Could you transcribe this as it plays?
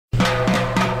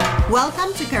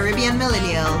Welcome to Caribbean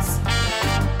Millennials.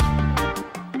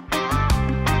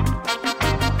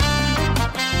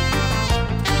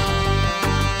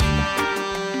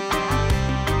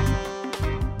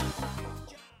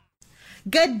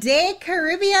 Good day,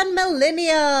 Caribbean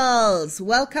Millennials.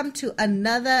 Welcome to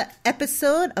another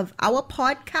episode of our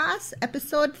podcast,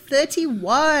 episode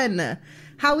 31.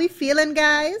 How we feeling,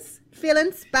 guys?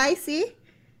 Feeling spicy?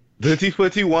 Dirty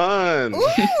 41.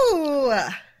 Ooh!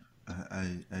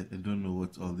 I don't know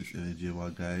what's all this energy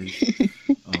about, guys.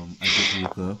 I just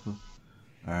woke up.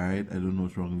 Alright, I don't know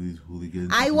what's wrong with these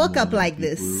hooligans. I woke up like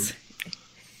this.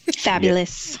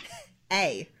 Fabulous.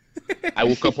 Hey. I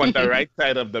woke up on the right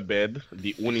side of the bed,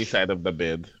 the only side of the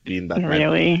bed being that.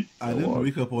 Really? I didn't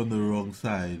wake up on the wrong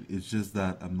side. It's just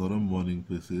that I'm not a morning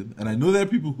person. And I know there are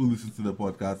people who listen to the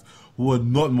podcast who are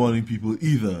not morning people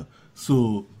either.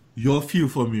 So y'all feel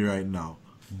for me right now.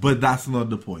 But that's not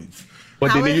the point.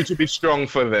 But they need you to be strong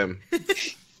for them.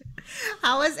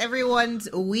 How was everyone's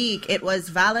week? It was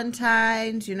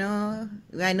Valentine's, you know.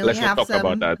 I know Let's we not have talk some.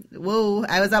 about that. Whoa!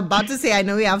 I was about to say I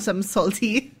know we have some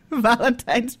salty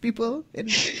Valentine's people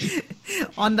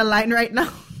on the line right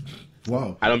now.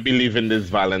 Wow. I don't believe in this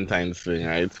Valentine's thing,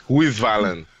 right? Who is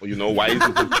Valen? You know, why is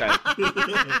it this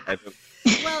time?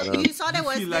 Well, you saw there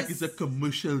was. I feel like it's a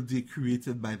commercial day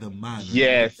created by the man.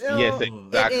 Yes, Oh, yes,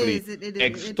 exactly. It is.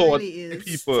 Extort It really is.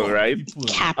 people, right? People.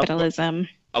 Capitalism.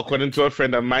 According to a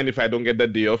friend of mine, if I don't get the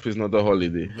day off, it's not a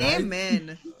holiday.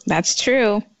 Amen. That's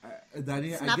true.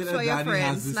 Danny, I Snaps get for that your Danny friend,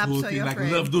 has this snaps whole for thing your like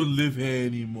friend. love don't live here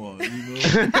anymore, you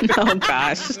know? Oh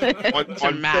gosh. On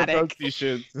Dramatic.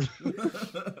 t-shirts.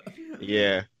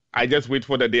 Yeah. I just wait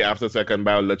for the day after so I can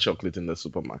buy all the chocolate in the I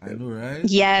supermarket. know, right?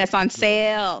 Yes, on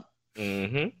sale.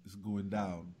 Mm-hmm. It's going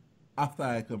down. After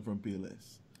I come from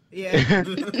Payless. Yeah.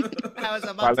 I was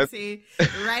about to say,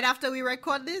 right after we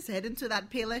record this, head into that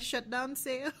Payless shutdown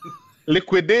sale.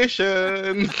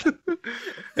 Liquidation.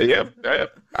 Yep.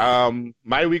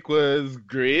 My week was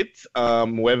great.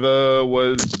 Weather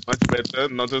was much better,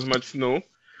 not as much snow.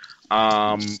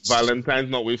 Valentine's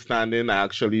notwithstanding, I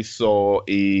actually saw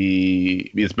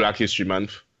it's Black History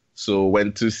Month, so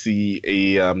went to see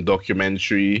a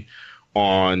documentary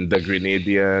on the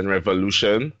Grenadian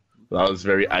Revolution. That was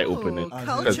very eye-opening.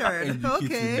 Cultured.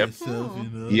 Okay. Yourself, you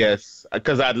know? Yes,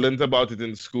 because I'd learned about it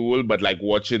in school, but like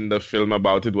watching the film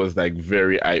about it was like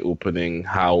very eye-opening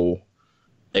how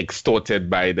extorted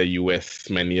by the US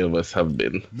many of us have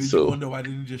been. Made you So wonder why they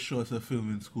didn't just show us a film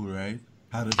in school, right?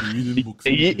 Had us reading books.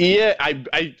 and shit. yeah,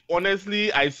 I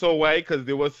honestly I saw why, because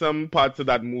there were some parts of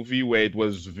that movie where it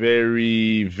was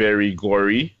very, very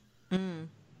gory.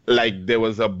 Like there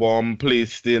was a bomb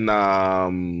placed in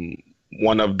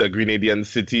one of the Grenadian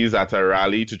cities at a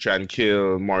rally to try and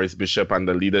kill Maurice Bishop and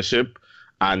the leadership,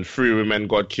 and 3 women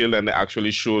got killed, and they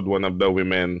actually showed one of the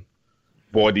women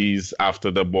bodies after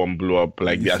the bomb blew up.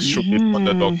 Like they showed it on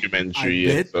the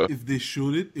documentary. I bet So- if they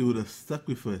showed it, it would have stuck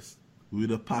with us. We would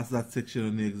have passed that section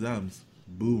on the exams.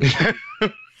 Boom.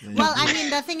 Well, I mean,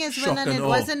 the thing is, Shock when and it awe.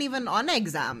 wasn't even on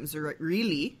exams,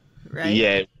 really, right?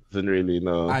 Yeah, it wasn't really,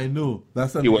 no. I know.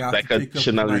 That's something was I have like to a take up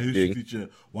with my dictionary history thing. teacher.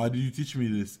 Why do you teach me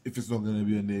this if it's not going to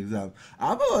be on the exam? I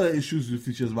have a lot of issues with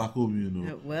teachers back home, you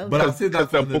know. Well, but I'll say Because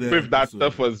that the for book another with that episode.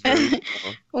 stuff was very...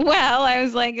 Well, I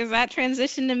was like, is that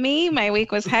transition to me? My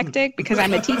week was hectic because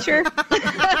I'm a teacher.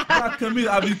 Camille,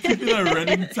 I've been keeping a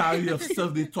running tally of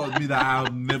stuff they taught me that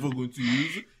I'm never going to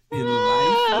use in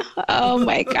life. Oh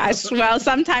my gosh. Well,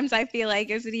 sometimes I feel like,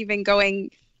 is it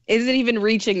even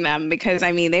reaching them? Because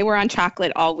I mean, they were on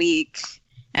chocolate all week.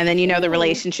 And then, you know, the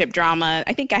relationship drama.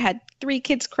 I think I had 3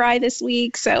 kids cry this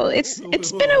week. So it's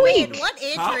been a week. What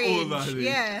age How range? old are they?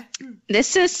 Yeah.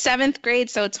 This is 7th grade.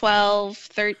 So 12,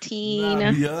 13.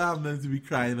 Nah, we all have nothing to be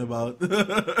crying about.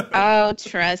 Oh,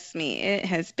 trust me. It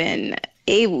has been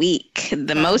a week.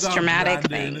 The most Calm down, dramatic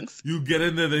Brandon. things. You get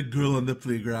another girl on the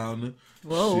playground.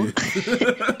 Whoa.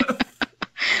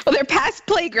 Well, they're past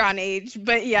playground age,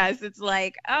 but yes, it's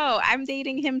like, oh, I'm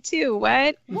dating him too.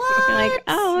 What? What? You're like,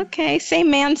 oh, okay, same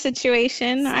man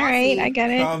situation. All right, I get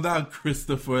it. Calm down,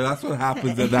 Christopher. That's what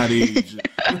happens at that age.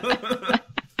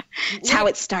 It's how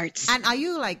it starts. And are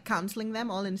you like counseling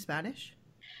them all in Spanish?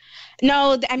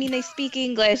 No, I mean they speak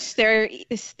English. They're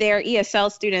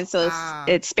ESL students, so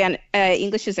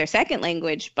English is their second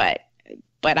language, but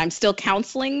I'm still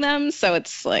counseling them, so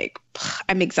it's like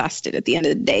I'm exhausted at the end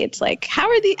of the day. It's like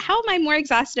how am I more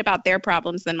exhausted about their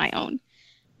problems than my own?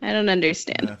 I don't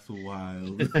understand. That's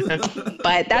wild.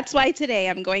 But that's why today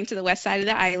I'm going to the west side of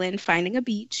the island, finding a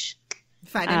beach.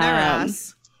 Finding our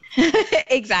ass.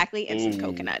 Exactly, and some Ooh,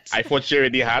 coconuts. I thought she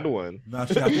already had one. Nah,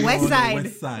 she had to West go on the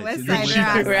side. West side. West She side didn't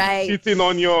ras. cheat. Right. Cheating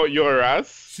on your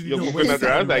ass, She your did the coconut West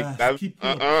ras, side like ras. that's Keep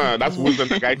up, that's keep worse than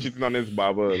the guy cheating on his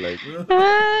barber. Like,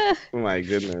 Ah, oh my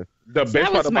goodness. The So best that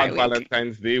part was my about week.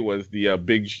 Valentine's Day was the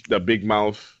big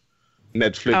mouth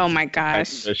Netflix. oh my gosh.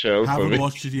 Show for Haven't me.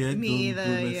 watched it yet. Me Don't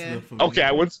either, mess yeah. it up for me. Okay,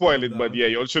 I won't spoil Calm it, but down. yeah,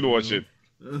 you should watch it.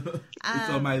 It's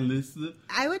on my list.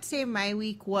 I would say my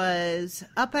week was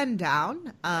up and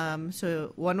down.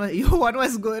 So one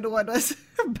was good, one was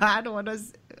bad, one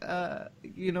was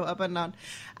up and down.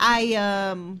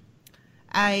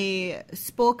 I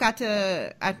spoke at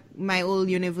my old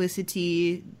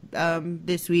university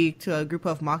this week to a group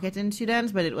of marketing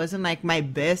students, but it wasn't like my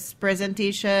best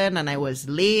presentation, and I was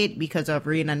late because of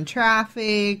rain and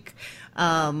traffic.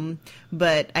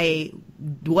 But I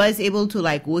was able to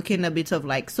like work in a bit of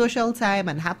like social time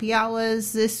and happy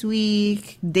hours this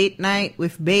week, date night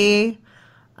with Bay.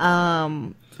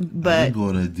 I But didn't go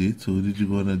on a date. So who did you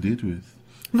go on a date with?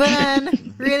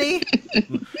 then really,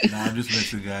 Nah, I'm just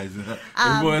messing, guys.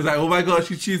 Everyone's like, "Oh my gosh,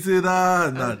 she cheated!"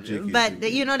 Not joking. but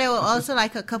there were also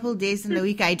like a couple days in the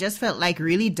week I just felt like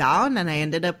really down, and I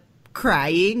ended up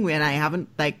crying when I haven't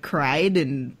like cried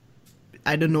in,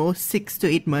 I don't know, 6 to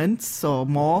 8 months or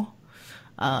more.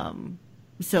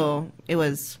 So it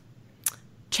was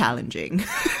challenging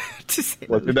to say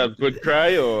the Was it least. a good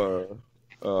cry or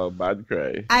a bad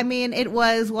cry? I mean, it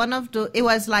was it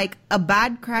was like a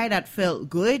bad cry that felt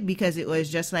good because it was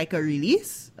just like a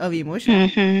release of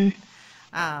emotion.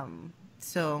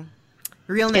 So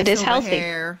realness It is over healthy.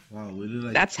 here. Wow, we did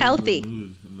like That's kill healthy. the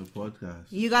mood in the podcast.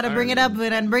 You got to bring it up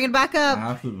and bring it back I up.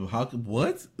 have to.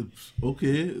 What?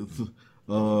 Okay.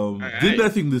 right. Did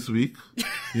nothing this week.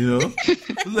 You know,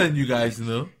 just letting you guys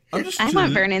know. I'm just I'm on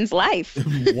chilling, Vernon's life.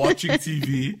 watching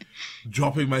TV,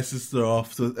 dropping my sister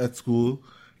off at school,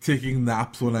 taking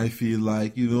naps when I feel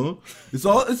like. You know, this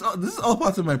is all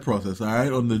part of my process. All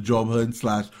right, on the job hunt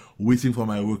 / waiting for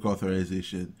my work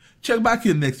authorization. Check back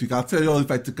in next week. I'll tell you all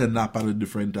if I took a nap at a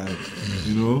different time.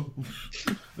 You know.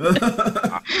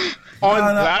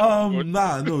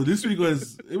 No. This week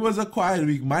was a quiet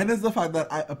week. Minus the fact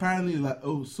that I apparently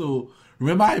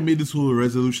remember I made this whole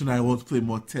resolution I want to play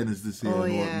more tennis this year Oh,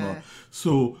 and yeah. whatnot.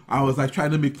 So I was like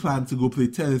trying to make plans to go play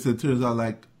tennis, and it turns out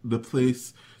like the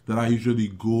place that I usually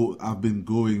go, I've been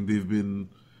going, they've been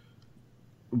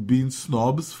being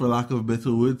snobs, for lack of a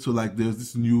better word. So like there's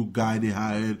this new guy they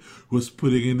hired who was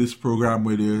putting in this program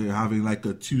where they're having like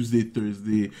a Tuesday,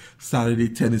 Thursday, Saturday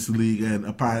tennis league, and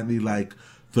apparently like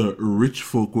the rich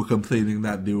folk were complaining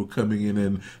that they were coming in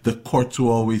and the courts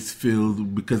were always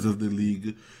filled because of the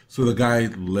league. So the guy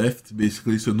left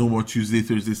basically, so no more Tuesday,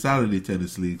 Thursday, Saturday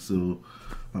tennis league. So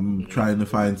I'm trying to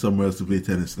find somewhere else to play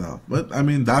tennis now. But I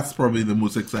mean, that's probably the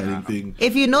most exciting thing.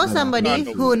 If you know somebody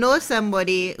no. who knows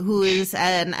somebody who is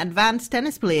an advanced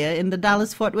tennis player in the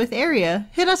Dallas-Fort Worth area,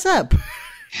 hit us up.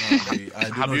 I do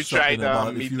Have not you shopping tried,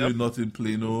 about if Meetup? you're not in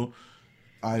Plano,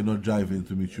 I'm not driving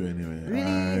to meet you anyway.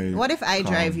 Really? What if I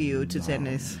drive you to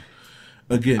tennis?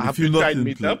 Again, Have if you're you not tried in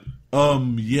Meetup?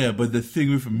 yeah, but the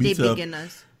thing with They Meetup,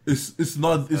 beginners. it's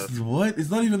not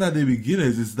even that they're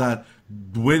beginners, it's that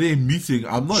when they're meeting,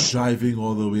 I'm not driving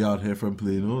all the way out here from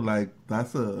Plano. Like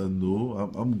that's a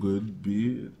no. I'm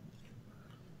good.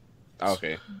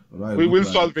 Okay. Right, We will look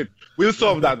like- solve it. We'll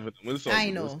solve that. We'll solve I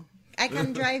it. know. I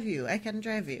can drive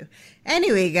you.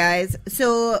 Anyway, guys,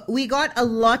 so we got a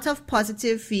lot of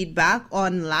positive feedback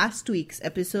on last week's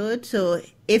episode. So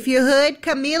if you heard,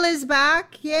 Camille is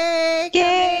back. Yay!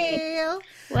 Yay! Camille.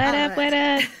 What up? What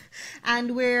up?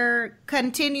 And we're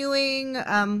continuing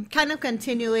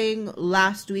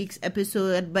last week's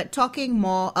episode, but talking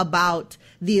more about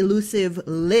the elusive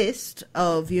list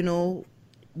of,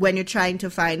 when you're trying to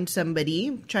find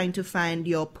somebody, trying to find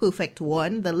your perfect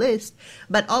one, the list,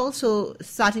 but also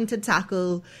starting to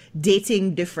tackle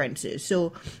dating differences.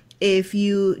 So if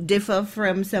you differ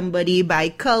from somebody by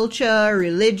culture,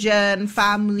 religion,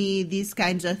 family, these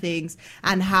kinds of things,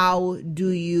 and how do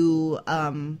you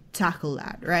tackle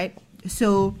that, right?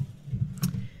 So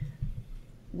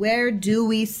where do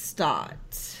we start?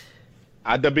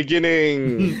 At the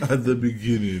beginning. at the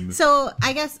beginning. So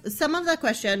I guess some of the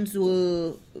questions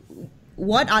will,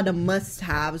 what are the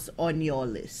must-haves on your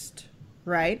list,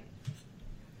 right?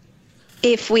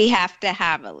 If we have to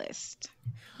have a list.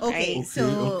 Okay, Right.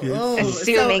 so okay.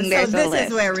 Assuming there's a this list.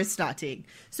 is where we're starting.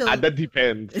 So That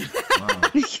depends.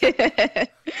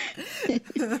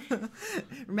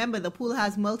 remember, the pool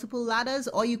has multiple ladders,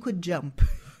 or you could jump.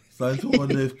 Starting to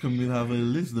wonder if Camille have a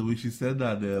list the way she said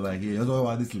that. They're like, hey, let's talk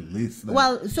about this list. Like,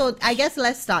 Well, so I guess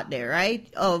let's start there, right?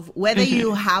 Of whether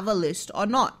you have a list or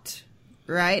not,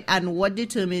 right? And what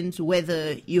determines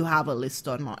whether you have a list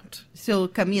or not? So,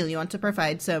 Camille, you want to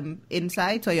provide some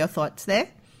insights or your thoughts there?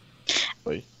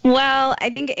 Well, I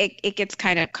think it gets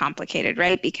kind of complicated,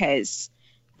 right? Because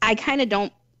I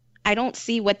don't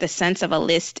see what the sense of a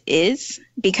list is,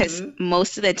 because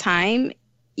most of the time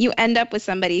you end up with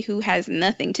somebody who has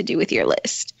nothing to do with your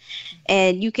list.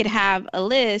 And you could have a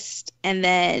list and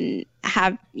then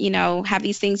have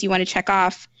these things you want to check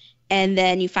off. And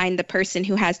then you find the person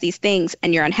who has these things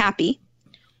and you're unhappy.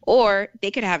 Or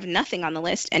they could have nothing on the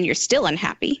list and you're still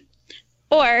unhappy.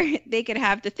 Or they could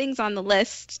have the things on the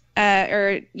list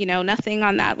or nothing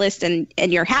on that list and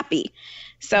you're happy.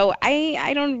 So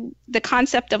the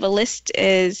concept of a list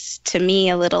is, to me,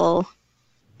 a little,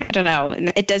 I don't know,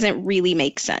 it doesn't really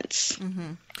make sense.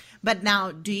 Mm-hmm. But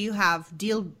now, do you have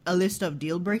a list of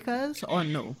deal breakers or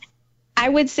no? I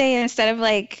would say, instead of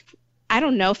I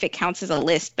don't know if it counts as a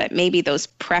list, but maybe those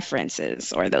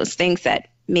preferences or those things that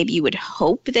maybe you would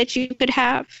hope that you could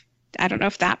have. I don't know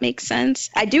if that makes sense.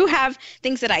 I do have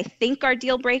things that I think are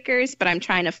deal breakers, but I'm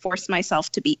trying to force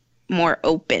myself to be more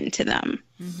open to them.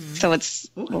 Mm-hmm. So it's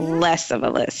less of a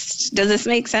list. Does this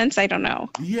make sense? I don't know.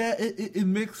 Yeah, it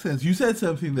makes sense. You said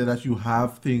something that you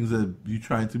have things that you're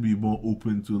trying to be more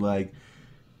open to. Like,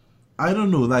 I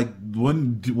don't know, like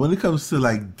when it comes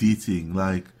to dating,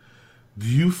 do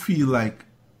you feel like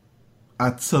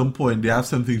at some point there are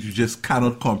some things you just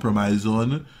cannot compromise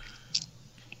on?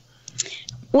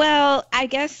 Well, I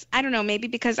guess, I don't know, maybe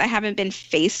because I haven't been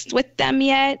faced with them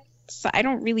yet. So I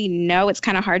don't really know. It's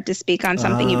kind of hard to speak on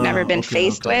something you've never been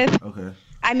faced with. Okay.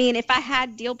 I mean, if I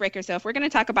had deal breakers, so if we're going to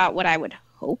talk about what I would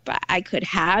hope I could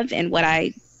have and what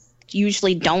I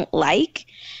usually don't like,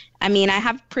 I mean, I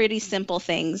have pretty simple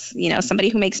things. Somebody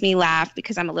who makes me laugh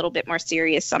because I'm a little bit more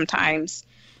serious sometimes.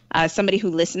 Somebody who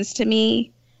listens to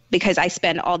me because I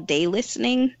spend all day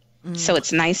listening. So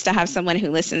it's nice to have someone who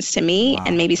listens to me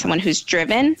and maybe someone who's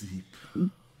driven.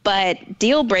 But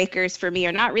deal breakers for me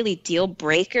are not really deal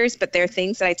breakers, but they're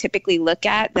things that I typically look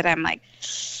at that I'm like,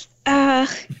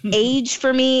 age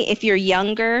for me, if you're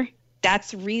younger,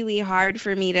 that's really hard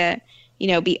for me to,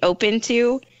 be open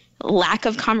to. Lack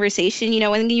of conversation,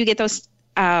 when you get those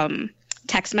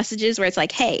text messages where it's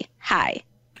like, hey, hi,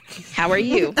 how are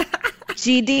you?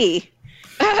 GD.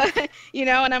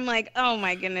 And I'm like, oh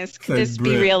my goodness, could this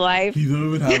be real life? You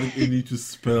don't even have it in you to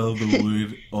spell the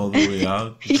word all the way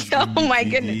out. Oh my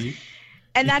goodness.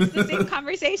 And that's the same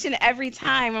conversation every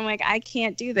time. I'm like, I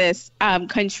can't do this.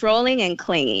 Controlling and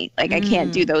clingy. I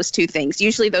can't do those two things.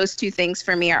 Usually those two things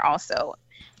for me are also,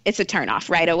 it's a turnoff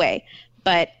right away.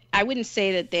 But I wouldn't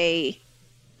say that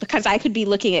because I could be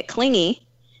looking at clingy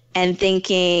and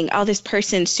thinking, oh, this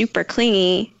person's super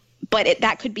clingy. But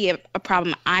that could be a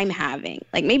problem I'm having.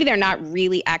 Maybe they're not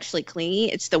really actually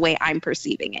clingy. It's the way I'm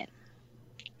perceiving it.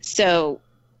 So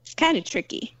it's kind of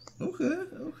tricky.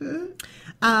 Okay.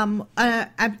 I'm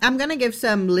going to give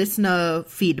some listener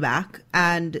feedback.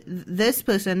 And this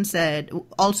person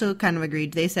also kind of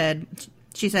agreed.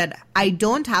 She said, I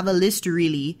don't have a list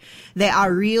really. There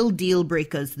are real deal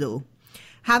breakers though.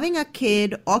 Having a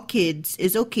kid or kids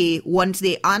is okay once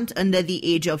they aren't under the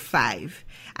age of 5.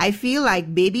 I feel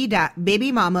like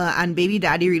baby mama and baby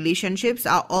daddy relationships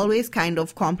are always kind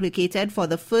of complicated for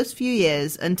the first few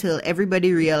years until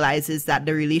everybody realizes that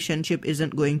the relationship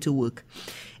isn't going to work.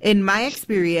 In my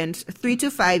experience, 3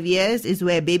 to 5 years is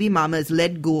where baby mamas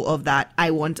let go of that I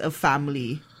want a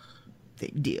family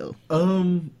deal.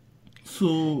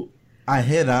 So I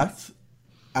hear that,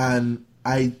 and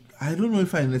I don't know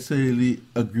if I necessarily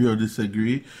agree or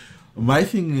disagree. My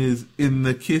thing is, in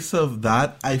the case of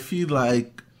that, I feel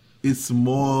like it's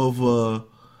more of a,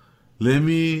 let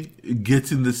me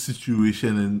get in the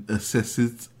situation and assess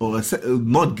it, or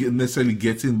not necessarily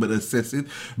get in, but assess it,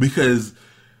 because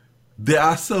there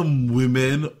are some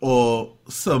women or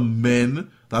some men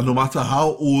that no matter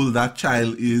how old that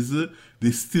child is,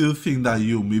 they still think that,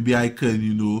 maybe I can,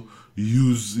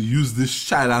 use this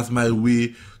child as my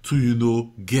way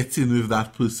to, get in with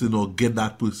that person or get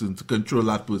that person, to control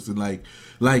that person.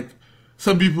 Like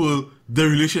some people, the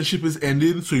relationship is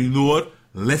ending, so you know what?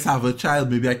 Let's have a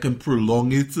child. Maybe I can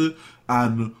prolong it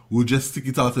and we'll just stick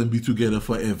it out and be together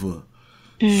forever.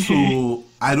 So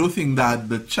I don't think that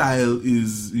the child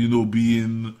is,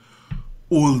 being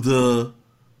older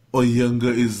or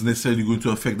younger is necessarily going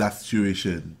to affect that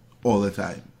situation all the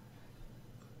time.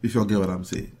 If you get what I'm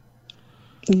saying.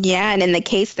 Yeah, and in the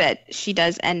case that she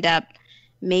does end up,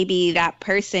 maybe that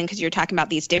person, because you're talking about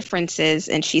these differences,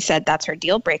 and she said that's her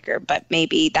deal breaker, but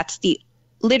maybe that's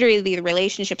literally the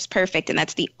relationship's perfect, and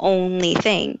that's the only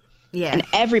thing. Yeah. And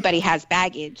everybody has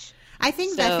baggage. I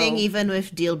think the thing, even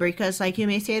with deal breakers, like you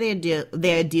may say,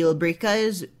 they're deal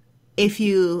breakers if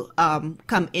you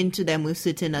come into them with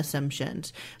certain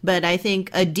assumptions. But I think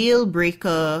a deal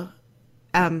breaker,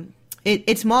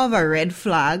 it's more of a red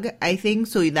flag, I think,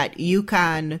 so that you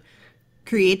can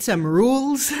create some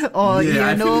rules or,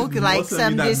 like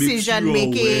some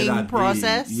decision-making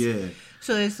process. Yeah.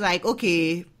 So it's like,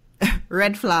 okay,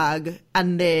 red flag,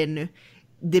 and then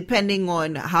depending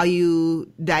on how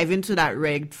you dive into that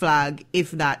red flag,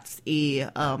 if that's a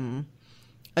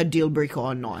deal breaker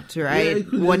or not, right?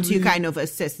 Yeah, once you kind of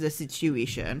assess the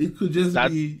situation. It could just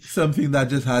be something that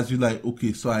just has you like,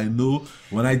 okay, so I know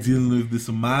when I deal with this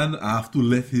man, I have to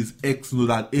let his ex know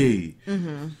that, hey,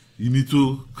 you need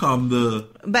to calm the.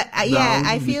 But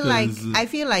I feel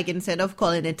like instead of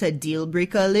calling it a deal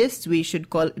breaker list, we should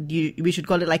call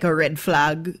it like a red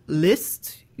flag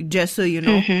list, just so you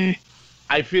know.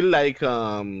 I feel like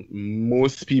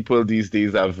most people these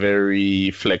days are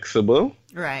very flexible.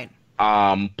 Right.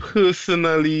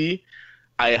 Personally,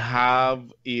 I have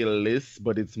a list,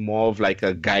 but it's more of like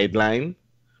a guideline.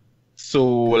 So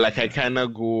like I kind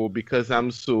of go, because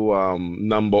I'm so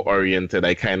number oriented,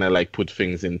 I kind of like put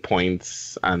things in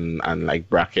points and like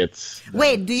brackets.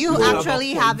 Wait, do you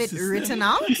actually have it written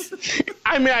out?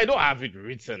 I mean, I don't have it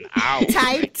written out.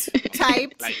 Typed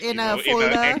like, in a folder?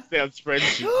 In an Excel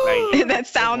spreadsheet. Like, that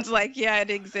sounds like,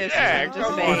 it exists. Yeah,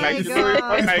 come on. Like,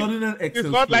 it's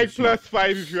not like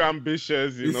 +5 if you're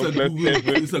ambitious, it's a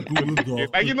Google Doc.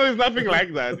 Like, it's nothing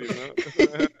like that,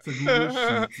 It's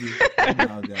a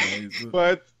Google sheet.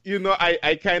 But,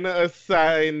 I kind of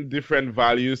assign different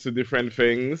values to different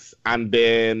things. And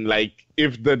then, like,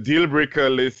 if the deal breaker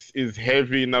list is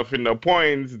heavy enough in the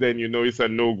points, then, it's a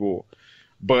no-go.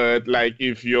 But, like,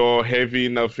 if you're heavy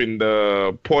enough in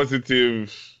the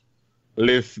positive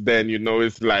list, then,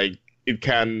 it's like it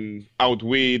can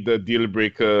outweigh the deal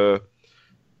breaker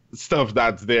stuff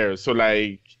that's there. So,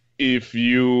 like, if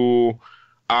you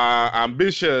are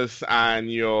ambitious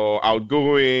and you're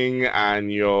outgoing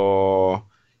and you're,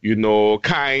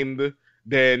 kind,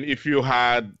 then if you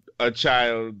had a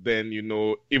child, then,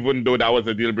 even though that was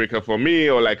a deal breaker for me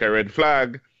or like a red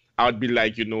flag, I'd be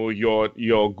like,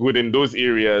 you're good in those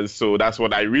areas. So that's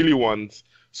what I really want.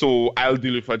 So I'll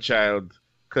deal with a child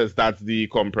because that's the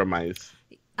compromise.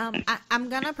 I'm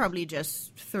going to probably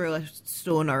just throw a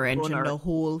stone or wrench in the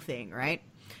whole thing, right?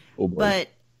 Oh boy. But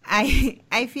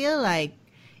I feel like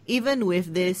even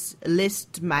with this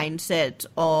list mindset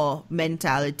or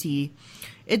mentality,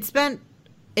 it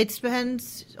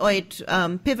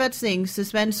pivots things to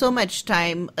spend so much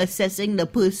time assessing the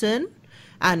person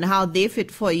and how they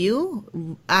fit for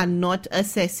you and not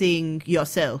assessing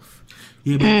yourself.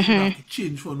 Yeah, but you have to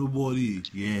change for nobody.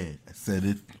 Yeah, I said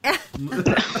it.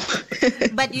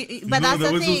 but that's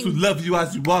the thing. To love you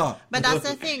as you are. But that's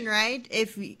the thing, right?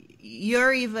 If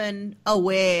you're even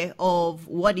aware of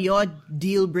what your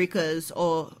deal breakers,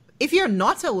 or if you're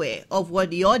not aware of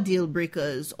what your deal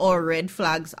breakers or red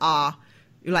flags are,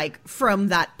 like from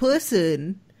that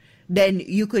person, then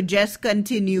you could just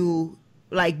continue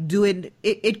like doing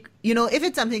it, if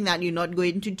it's something that you're not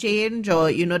going to change,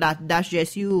 or that's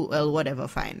just you, well, whatever,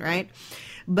 fine, right?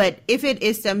 But if it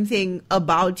is something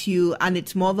about you and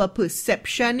it's more of a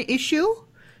perception issue,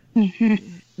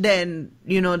 then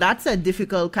that's a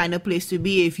difficult kind of place to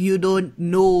be if you don't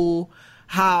know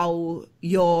how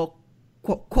your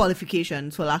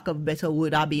qualifications, for lack of a better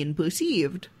word, are being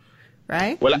perceived,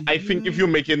 right? Well, I think if you're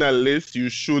making a list, you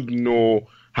should know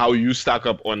how you stack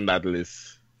up on that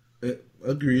list.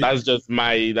 Agreed. That's just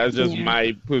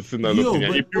my personal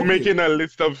opinion. If you're making a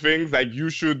list of things, like,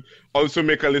 you should also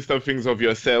make a list of things of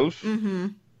yourself.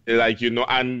 Like,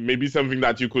 and maybe something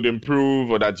that you could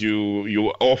improve or that you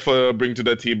bring to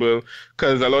the table.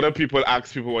 Because a lot of people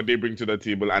ask people what they bring to the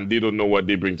table and they don't know what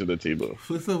they bring to the table.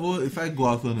 First of all, if I go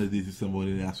out on a date with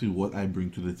somebody and ask me what I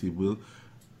bring to the table,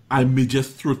 I may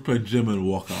just throat punch them and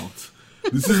walk out.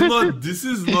 This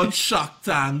is not Shark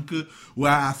Tank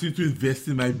where I ask you to invest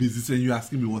in my business and you're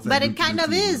asking me what I bring to the table. But it kind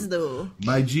of is, though.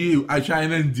 My G, I try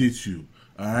and date you.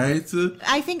 All right.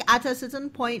 I think at a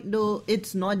certain point, though,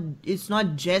 it's not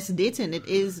just dating. It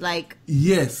is like,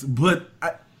 yes, but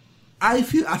I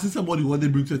feel asking somebody what they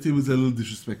bring to the table is a little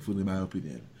disrespectful, in my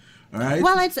opinion. All right.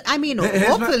 Well,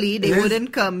 hopefully they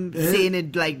wouldn't come saying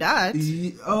it like that.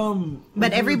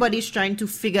 But everybody's trying to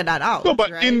figure that out. No, but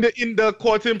right? in the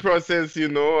courting process,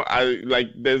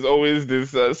 there's always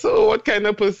this. So, what kind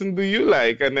of person do you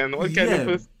like? And then, what kind of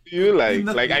person do you like?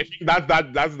 I think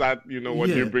that's that. What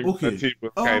you bring to the table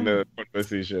kind of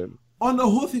conversation. On the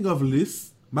whole thing of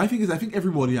lists, my thing is, I think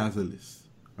everybody has a list.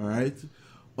 All right.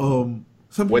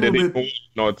 Some whether people they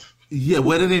know or not. Yeah,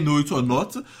 whether they know it or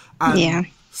not. And Yeah.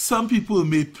 some people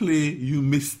may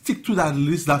stick to that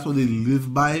list, that's what they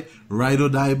live by, ride or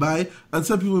die by. And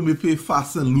some people may play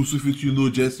fast and loose with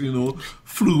it, just,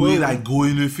 fluid, like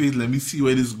going with it, let me see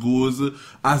where this goes.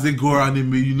 As they go around, they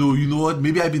may, you know what,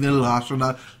 maybe I've been a little harsh on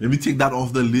that, let me take that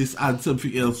off the list, add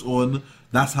something else on.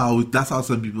 That's how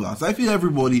some people are. So I feel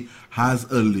everybody has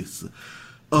a list.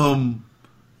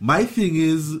 My thing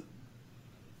is,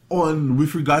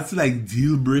 with regards to like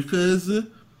deal breakers,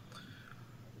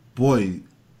 boy,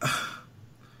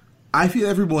 I feel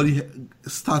everybody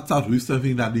starts out with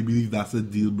something that they believe that's a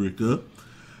deal breaker,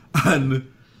 and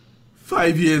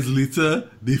 5 years later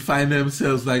they find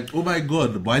themselves like, oh my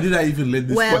god, why did I even let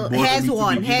this? Well, here's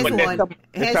one.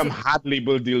 There's some hard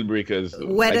label deal breakers.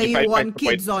 Whether like you want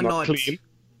kids or not.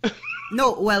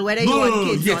 No, well, whether you want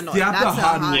kids or not. They have that's the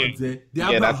hard ones. They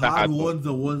have the hard ones,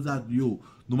 the ones that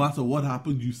no matter what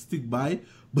happens, you stick by.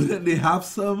 But then they have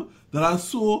some that are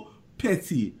so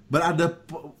petty. But I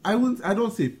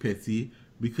don't say petty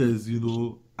because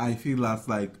I feel that's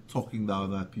like talking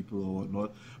down at people or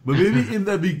whatnot. But maybe in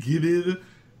the beginning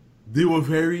they were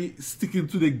very sticking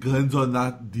to the guns on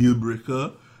that deal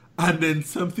breaker. And then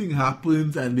something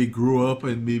happens and they grow up,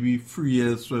 and maybe 3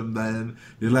 years from then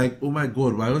they're like, oh my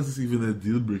god, why was this even a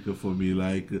deal breaker for me?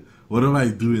 Like, what am I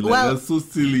doing? Like, that's so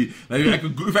silly. Like,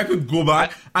 if I could go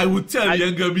back, I would tell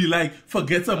younger me, like,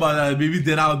 forget about that. Maybe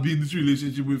then I would be in this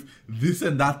relationship with this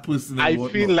and that person. And I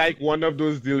feel like one of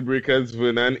those deal breakers,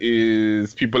 Vernon,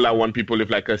 is people that want people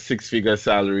with like a 6-figure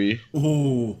salary.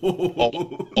 Oh,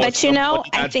 but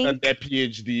I think their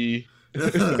PhD.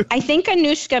 I think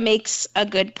Anushka makes a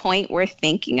good point worth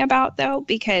thinking about, though,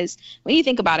 because when you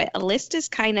think about it, a list is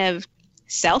kind of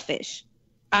selfish.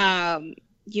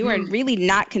 You are really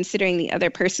not considering the other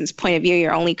person's point of view.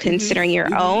 You're only considering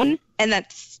your own. And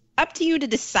that's up to you to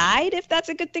decide if that's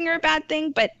a good thing or a bad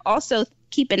thing. But also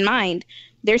keep in mind,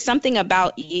 there's something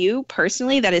about you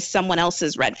personally that is someone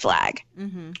else's red flag.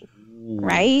 Mm-hmm.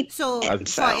 Right? So,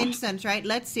 for instance, right,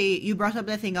 let's say you brought up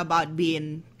the thing about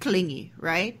being clingy,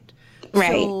 right?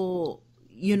 Right. So,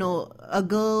 a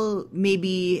girl may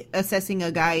be assessing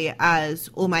a guy as,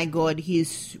 oh my god,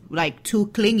 he's like too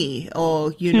clingy,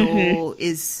 or,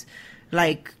 is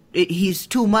like, he's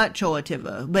too much or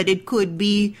whatever. But it could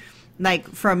be like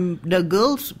from the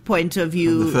girl's point of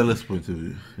view. From the fella's point of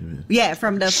view. Yeah,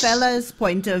 from the fella's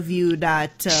point of view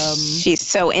that... she's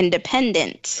so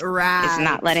independent. Right. Is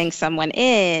not letting someone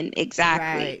in.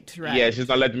 Exactly. Right. Yeah, she's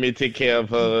not letting me take care of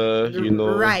her,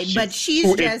 Right, but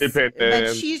she's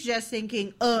just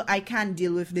thinking, I can't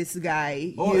deal with this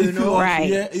guy, Right.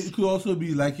 Yeah, it could also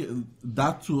be like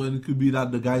that too, and it could be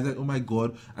that the guy's like, oh my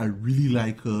god, I really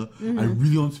like her. Mm-hmm. I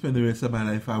really want to spend the rest of my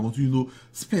life. I want to,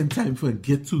 spend time for her,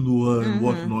 get to know her and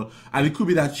whatnot. And it could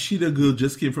be that the girl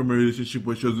just came from a relationship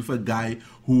where she was with a guy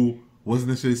who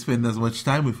wasn't necessarily spending as much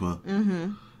time with her.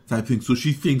 Mm-hmm. Type thing. So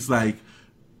she thinks like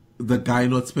the guy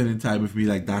not spending time with me,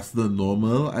 like that's the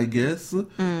normal, I guess,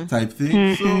 type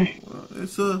thing. Mm-hmm.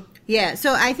 So yeah,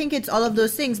 so I think it's all of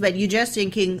those things, but you're just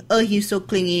thinking, he's so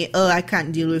clingy, I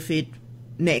can't deal with it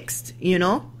next,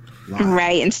 Wow.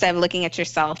 Right, instead of looking at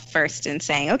yourself first and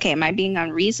saying, okay, am I being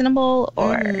unreasonable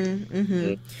or...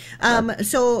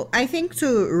 So I think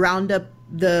to round up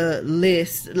the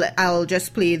list, I'll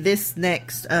just play this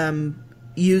next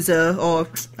user or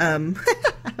I'm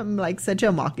like such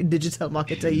a digital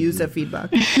marketer, user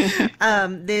feedback.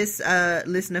 This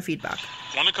listener feedback.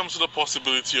 When it comes to the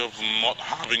possibility of not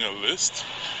having a list,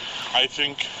 I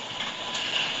think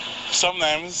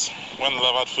sometimes when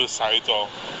love at first sight or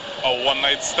a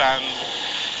one-night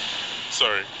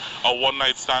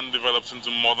stand develops into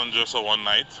more than just a one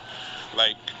night,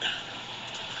 like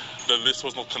the list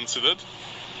was not considered,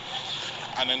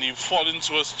 and then you fall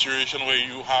into a situation where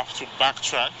you have to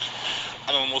backtrack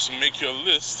and almost make your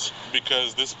list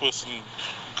because this person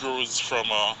grows from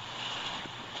a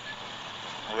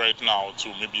right now to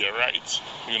maybe a right,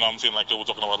 you know what I'm saying, like we were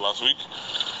talking about last week.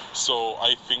 So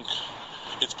I think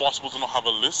it's possible to not have a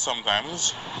list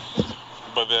sometimes,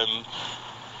 but then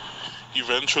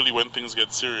eventually when things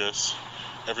get serious,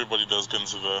 everybody does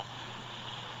consider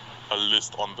a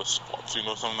list on the spot. So,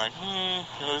 something like,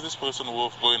 is this person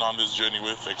worth going on this journey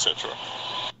with, etc.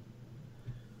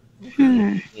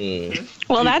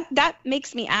 Well, that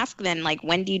makes me ask then, like,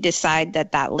 when do you decide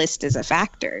that list is a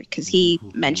factor? Because he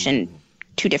mentioned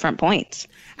 2 different points.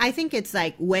 I think it's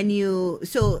like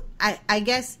so I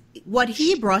guess what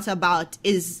he brought about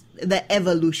is the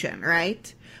evolution,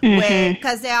 right? Mm-hmm.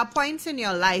 Because there are points in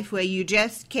your life where you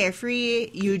just carefree,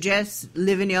 you just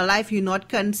living your life, you're not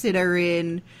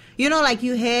considering, like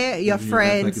you hear your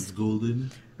friends. Like it's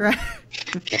golden. Right.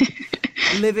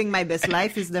 living my best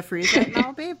life is the phrase right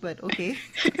now, babe, but okay.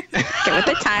 Get with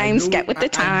the times. Get with the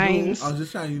times. I was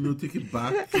just trying, take it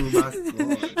back. So that's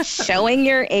Showing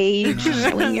your age.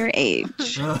 Showing your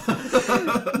age.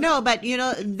 No, but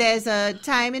there's a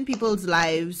time in people's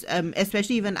lives,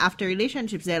 especially even after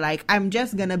relationships, they're like, I'm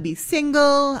just gonna be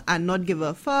single and not give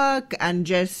a fuck and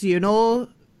just,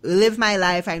 live my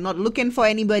life. I'm not looking for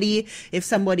anybody. If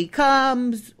somebody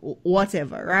comes,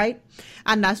 whatever, right?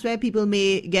 And that's where people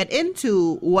may get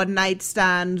into one night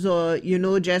stands or,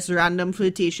 just random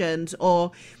flirtations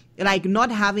or like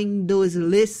not having those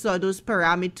lists or those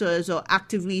parameters or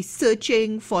actively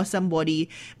searching for somebody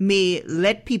may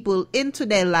let people into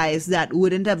their lives that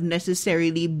wouldn't have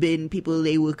necessarily been people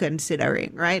they were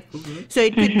considering, right? Mm-hmm. So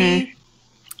it could be,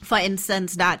 for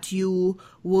instance, that you're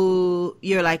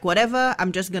like, whatever,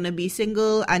 I'm just going to be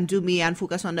single and do me and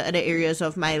focus on the other areas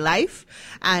of my life.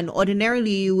 And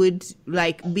ordinarily you would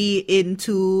like be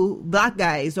into black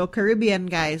guys or Caribbean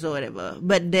guys or whatever.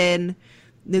 But then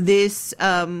this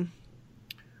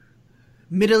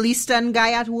Middle Eastern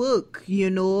guy at work,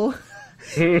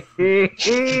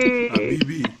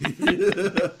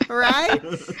 right?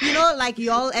 Like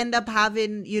y'all end up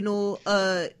having,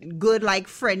 a good like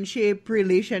friendship,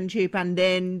 relationship, and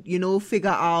then, figure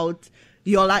out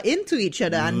y'all are into each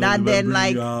other, and that then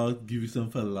like give you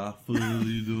some falafel,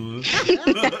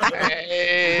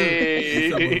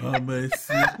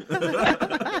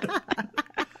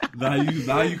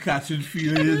 Now you catching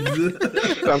feelings.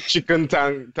 Some chicken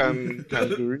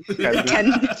tandoori.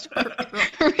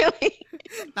 Really?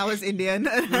 That was Indian.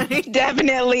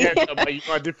 Definitely. Yeah, but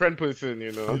you're a different person,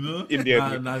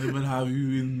 Indian. Not even have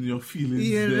you in your feelings.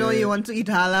 You want to eat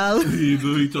halal.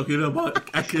 You're talking about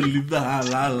I can live the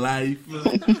halal life.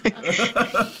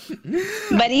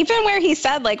 But even where he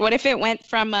said, like, what if it went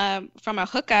from a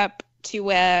hookup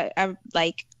to a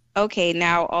like, okay,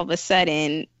 now all of a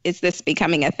sudden, is this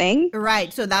becoming a thing?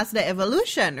 Right. So that's the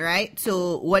evolution, right?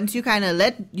 So once you kind of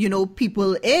let,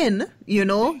 people in,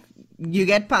 you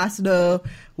get past the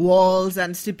walls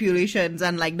and stipulations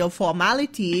and like the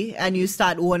formality, and you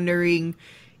start wondering,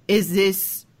 is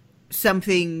this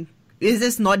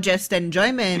not just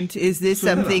enjoyment? Is this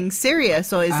something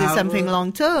serious, or is this something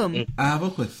long term? I have a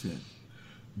question.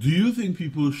 Do you think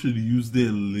people should use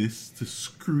their list to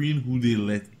screen who they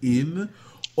let in?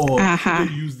 Or should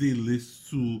they use their list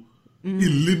to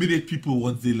eliminate people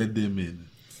once they let them in?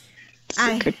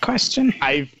 That's a good question.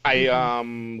 I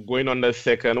going on the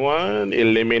second one,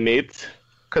 eliminate.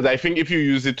 Because I think if you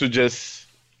use it to just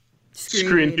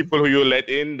screen people who you let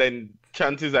in, then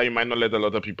chances are you might not let a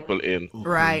lot of people in.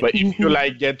 Right. But if you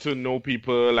like get to know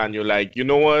people and you're like, you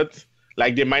know what?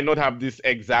 Like they might not have this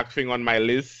exact thing on my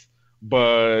list,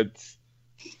 but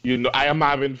I am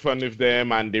having fun with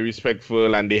them and they're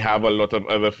respectful and they have a lot of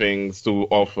other things to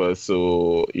offer.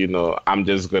 So, I'm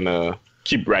just going to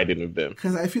keep riding with them.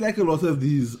 Because I feel like a lot of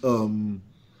these,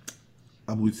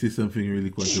 I would say something really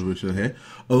controversial here.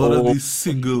 A lot of these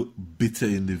single, bitter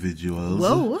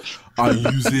individuals are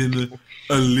using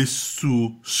a list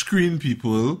to screen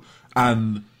people.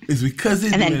 And it's because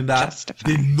they're doing that,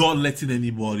 they're not letting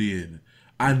anybody in.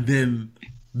 And then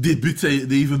they're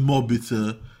even more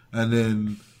bitter. And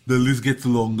then the list gets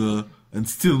longer, and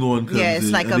still no one comes in. Yeah,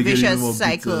 it's like a vicious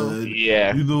cycle.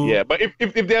 Yeah, yeah. But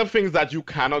if there are things that you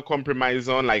cannot compromise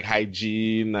on, like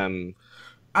hygiene and...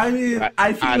 I mean,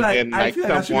 I feel like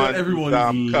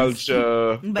everyone's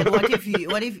culture. But what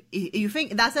if you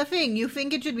think that's a thing? You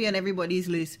think it should be on everybody's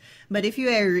list, but if you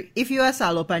are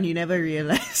salop and you never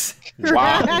realize.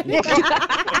 Wow.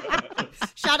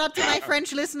 Shout out to my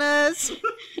French listeners.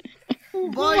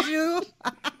 Bonjour.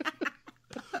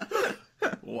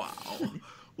 Wow.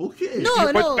 Okay.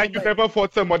 No. Like you never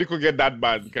thought somebody could get that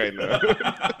bad, kind of.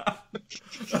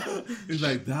 It's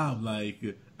like, damn, like,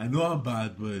 I know I'm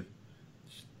bad, but...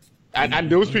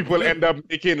 And those people end up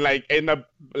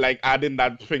adding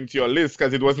that thing to your list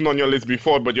because it wasn't on your list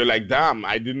before, but you're like, damn,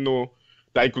 I didn't know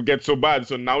that it could get so bad.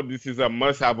 So now this is a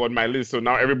must-have on my list. So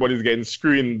now everybody's getting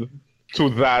screened to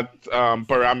that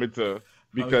parameter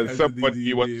because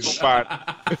somebody was so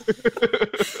bad.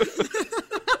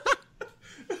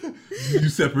 You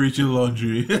separate your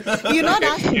laundry. That,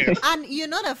 and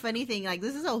the funny thing, like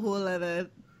this is a whole other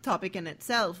topic in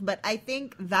itself, but I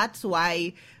think that's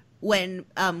why when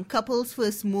couples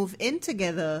first move in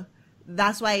together,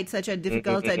 that's why it's such a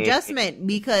difficult adjustment,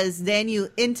 because then you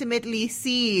intimately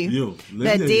see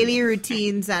the daily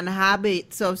routines and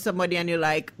habits of somebody, and you're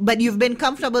like, but you've been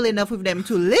comfortable enough with them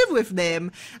to live with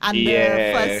them, and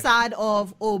the facade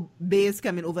of, oh, babe's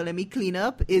coming over, let me clean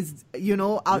up, is,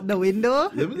 out the window.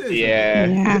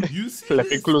 Yeah. You see let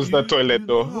me close the toilet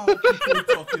door. People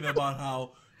talking about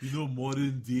how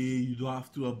modern day, you don't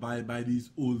have to abide by these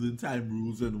olden time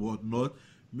rules and whatnot.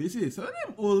 May say some of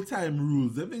them old time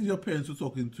rules, them things your parents were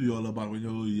talking to you all about when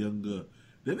you were younger.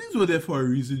 Them things were there for a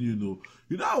reason, You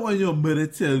know how when your mother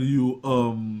tell you,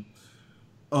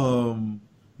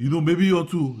 maybe you want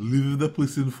to live with the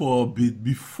person for a bit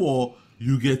before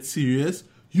you get serious.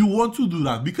 You want to do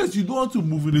that because you don't want to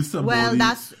move into somebody. Well, you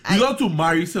don't want to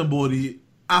marry somebody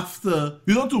after.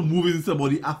 You don't want to move into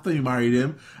somebody after you marry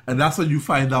them, and that's when you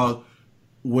find out.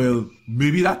 Well,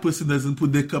 maybe that person doesn't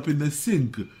put their cup in the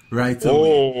sink right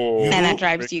away. And that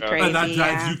drives you crazy. And that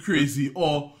drives you crazy.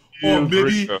 Or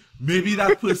maybe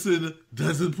that person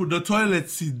doesn't put the toilet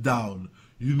seat down.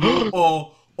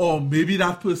 Or maybe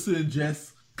that person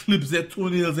just clips their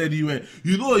toenails anywhere.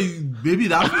 Maybe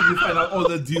that's when you find out all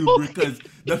the deal breakers,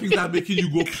 the things that are making you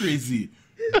go crazy.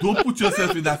 Don't put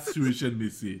yourself in that situation,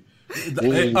 Missy.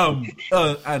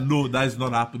 I know that is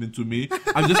not happening to me.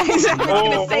 I'm just going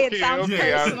to say it sounds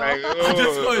personal. I'm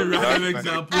just going random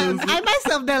examples. I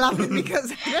myself they're laughing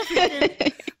because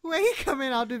where are you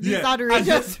coming out with these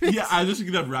outrageous things? I'm just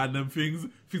thinking of random things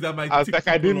that might. I was like,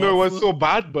 I didn't know it was so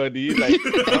bad, buddy. Like,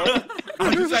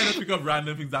 I'm just trying to think of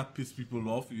random things that piss people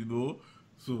off,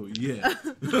 So, yeah.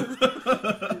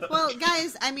 Well,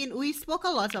 guys, we spoke a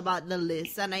lot about the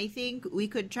list, and I think we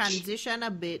could transition a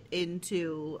bit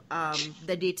into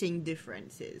the dating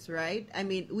differences, right?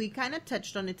 We kind of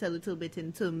touched on it a little bit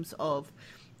in terms of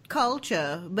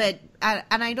culture, but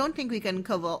I don't think we can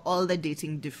cover all the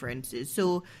dating differences.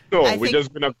 So, we're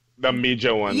just going to the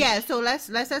major ones. Yeah, so let's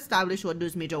establish what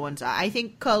those major ones are. I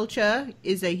think culture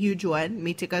is a huge one.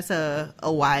 May take us a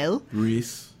while.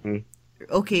 Race.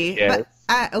 Okay, yes.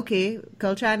 But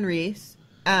culture and race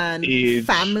and Age.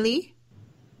 family.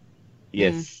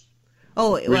 Yes.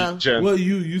 Oh well. Religion. Well,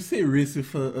 you say race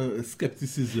with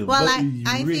skepticism. Well, but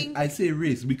I say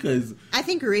race because I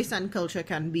think race and culture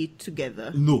can be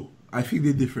together. No, I think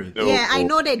they're different. No. Yeah, I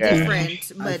know they're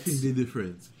different, but I think they're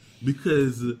different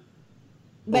because.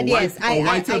 But a white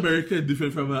I American is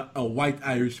different from a white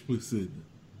Irish person.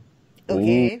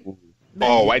 Okay. Ooh.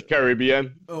 But- White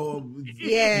Caribbean.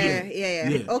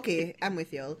 Yeah. Okay, I'm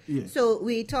with you. Yeah. So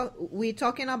we're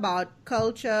talking about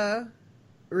culture,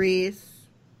 race,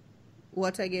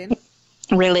 what again?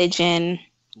 Religion.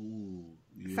 Ooh,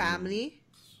 yeah. Family.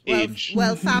 Age.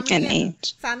 Well, family And and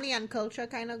age. family and culture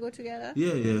kind of go together.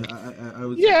 Yeah. I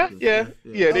would. Yeah, say yeah, so.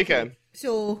 yeah, they can.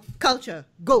 So culture,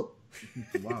 go.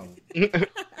 Wow.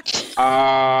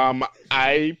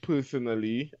 I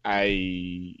personally,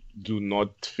 I do not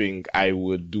think I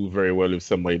would do very well with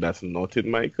somebody that's not in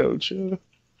my culture.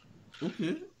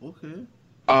 Okay.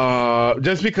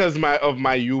 Just because of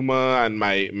my humor and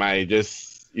my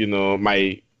just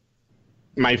my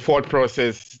thought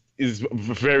process is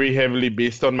very heavily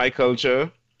based on my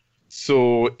culture.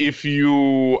 So if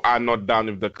you are not down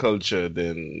with the culture,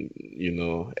 then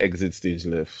exit stage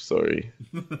left. Sorry.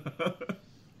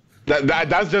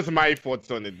 That's just my thoughts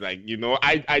on it. Like,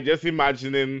 I just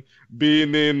imagining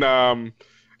being in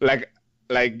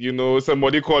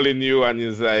somebody calling you and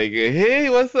he's like, hey,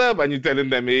 what's up? And you're telling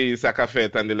them, hey,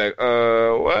 Sakafet, and they're like,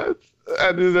 what?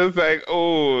 And it's just like,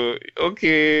 oh,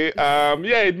 okay.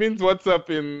 Yeah, it means what's up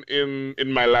in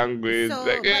my language. So,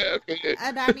 like, yeah, okay.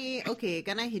 Danny, okay,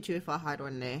 can I hit you with a hard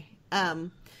one there?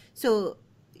 So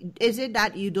is it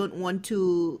that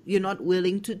you're not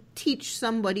willing to teach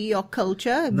somebody your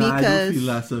culture? Nah, because I don't feel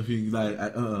that's something like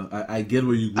I get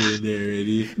where you're going there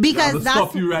already. because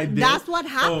stop you right there. that's what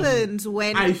happens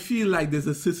when I feel like there's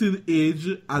a certain age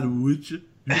at which you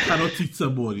cannot teach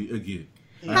somebody again.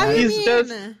 How do you It's mean?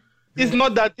 just- It's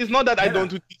not that I don't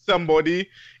want to teach somebody.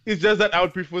 It's just that I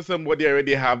would prefer somebody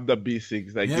already have the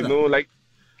basics. Like, Yeah. I don't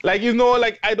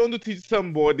want to teach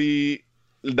somebody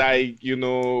like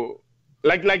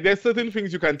there's certain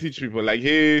things you can teach people. Like,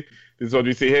 hey, this is what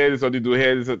we say here, this is what you do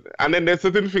here, and then there's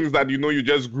certain things that you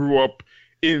just grew up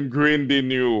ingrained in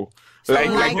you. So, Like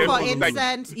for there's-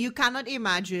 instance, you cannot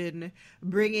imagine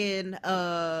bringing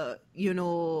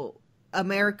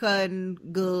American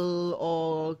girl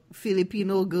or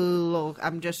Filipino girl, or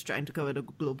I'm just trying to cover the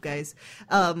globe, guys,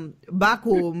 back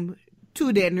home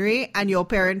to Denry, and your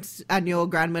parents and your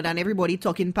grandmother and everybody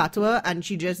talking patois, and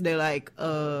they're like,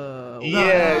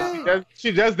 Yeah,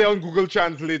 she just there on Google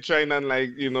Translate trying and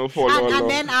follow along. and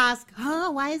then ask,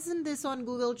 why isn't this on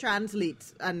Google Translate?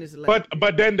 And it's like,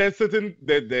 But then there's certain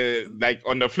like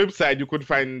on the flip side, you could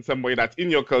find somebody that's in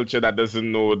your culture that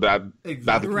doesn't know that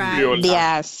Exactly. Right. real.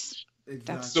 Yes.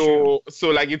 Exactly. So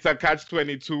like it's a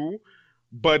catch-22.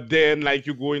 But then like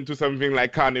you go into something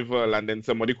like carnival and then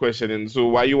somebody questioning, so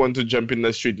why you want to jump in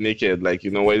the street naked? Like,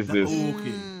 what is this?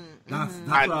 Okay. That's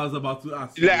what I was about to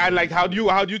ask. And like, how do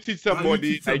you teach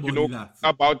somebody, like, you know, that?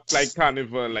 about like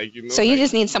carnival, like, you know? So you like,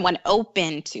 just need someone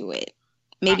open to it.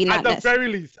 Maybe not at the very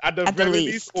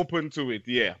least, open to it.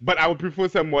 Yeah, but I would prefer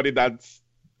somebody that's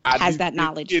has that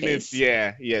knowledge in base.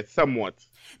 it. Yeah, somewhat.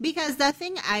 Because the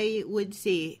thing I would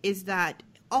say is that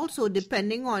also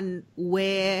depending on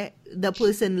where the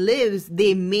person lives,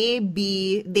 they may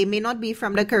not be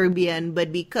from the Caribbean,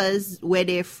 but because where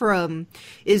they're from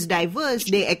is diverse,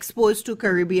 they're exposed to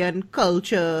Caribbean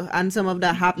culture and some of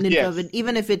the happenings of it,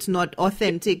 even if it's not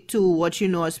authentic to what you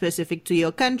know or specific to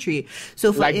your country.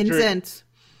 So for instance,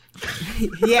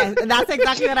 yeah, that's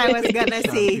exactly what I was gonna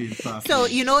say. So,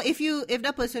 you know, if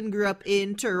the person grew up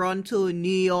in Toronto, New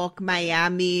York,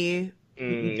 Miami,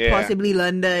 possibly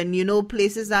London, you know,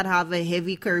 places that have a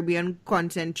heavy Caribbean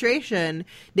concentration,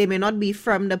 they may not be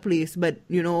from the place, but,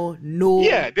 you know,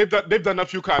 Yeah, they've done a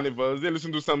few carnivals. They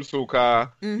listen to some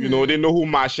soca. You know, they know who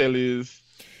Marshall is.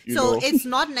 So it's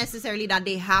not necessarily that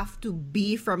they have to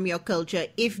be from your culture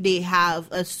if they have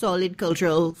a solid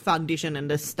cultural foundation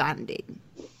understanding.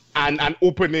 And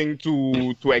opening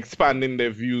to expanding their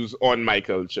views on my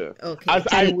culture. Okay. As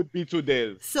I would be to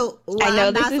theirs. So I know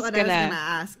that's what I was going to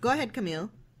ask. Go ahead, Camille.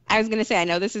 I was going to say, I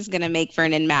know this is going to make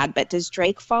Vernon mad, but does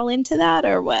Drake fall into that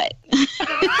or what?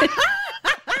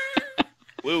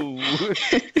 Whoa.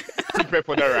 Prepare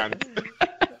for the rant.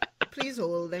 Please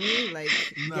hold. Let me get it.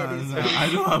 I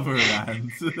don't have a rant.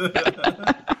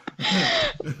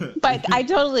 But I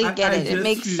totally get it. It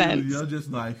makes sense. You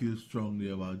just know I feel strongly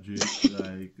about Drake.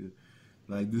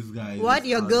 like this guy. What?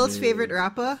 Your girl's favorite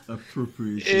rapper?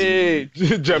 Appropriation. Hey,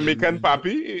 Jamaican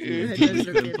Papi.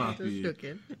 Jamaican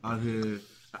Papi.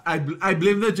 And I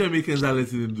blame the Jamaicans that let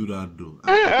him do that though.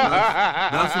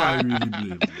 That's what I really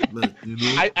blame. But, you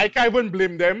know, I can't even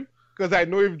blame them. Because I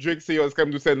know if Drake say he was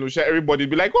coming to St. Lucia, everybody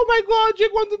be like, oh my God,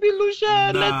 Drake wants to be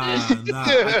Lucia. Nah,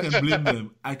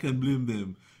 I can blame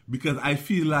them. Because I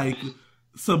feel like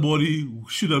somebody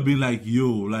should have been like, yo,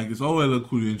 like, it's all well and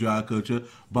cool, you enjoy our culture,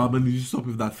 but I'm going to need you to stop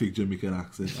with that fake Jamaican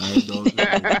accent.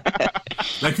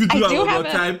 Like, you do that one more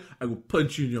time, I will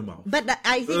punch you in your mouth. But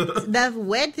I think the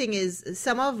weird thing is,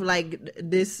 some of, like,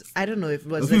 this, I don't know if it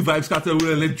was... The Vibes Cartel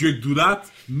would let Drake do that?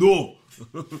 No.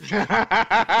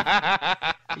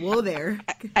 Whoa there.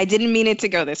 I didn't mean it to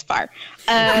go this far.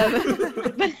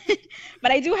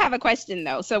 But I do have a question,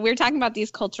 though. So we're talking about these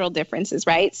cultural differences,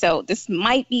 right? So this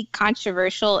might be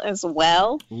controversial as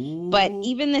well. Ooh. But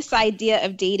even this idea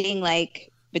of dating,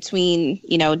 like, between,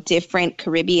 you know, different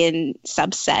Caribbean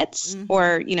subsets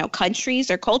or, you know, countries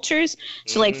or cultures.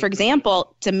 So, like, for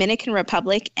example, Dominican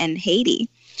Republic and Haiti.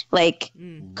 Like,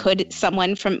 could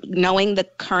someone from knowing the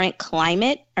current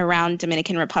climate around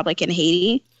Dominican Republic and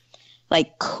Haiti,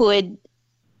 like, could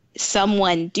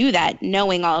someone do that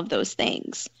knowing all of those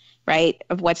things, right,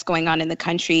 of what's going on in the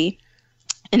country?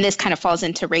 And this kind of falls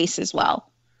into race as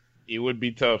well. It would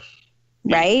be tough.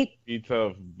 Right? It would be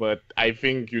tough. But I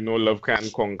think, you know, love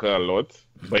can conquer a lot.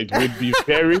 But it would be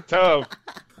very tough.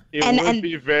 It would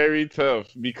be very tough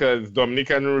because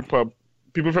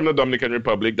people from the Dominican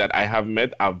Republic that I have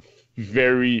met are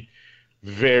very,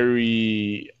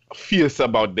 very fierce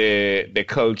about their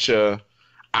culture.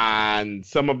 And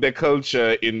some of their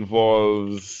culture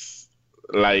involves,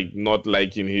 like, not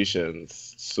liking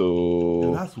Haitians.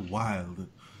 So... That's wild.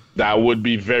 That would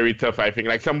be very tough, I think.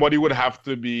 Like, somebody would have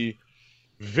to be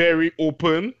very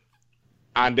open,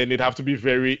 and then it'd have to be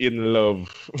very in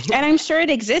love. And I'm sure it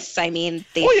exists. I mean,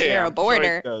 they share a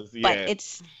border, sure but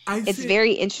it's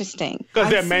very interesting.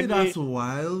 Because that's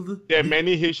wild. There are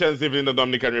many Haitians living in the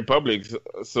Dominican Republic,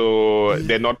 so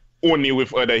they're not only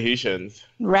with other Haitians.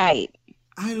 Right.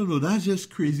 I don't know. That's just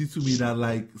crazy to me that,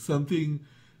 like, something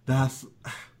that's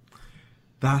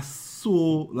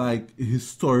so, like,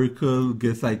 historical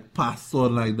gets, like, passed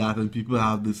on like that, and people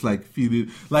have this, like, feeling.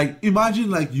 Like,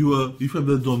 imagine, like, you're from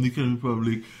the Dominican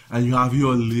Republic and you have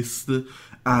your list, and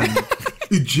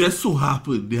it just so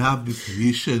happened they have this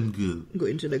Haitian girl. Go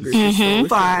into the grocery store.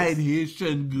 Fine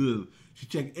Haitian girl. She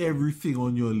checked everything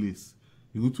on your list.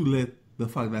 You're going to let the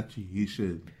fact that she's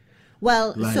Haitian.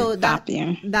 Well, like, so that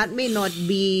may not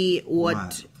be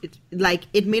what,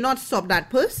 it may not stop that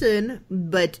person,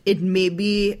 but it may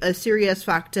be a serious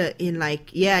factor in, like,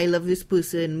 yeah, I love this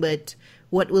person, but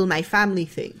what will my family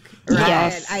think? Right?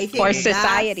 Yes, I think or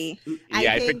society.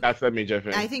 I think that's a major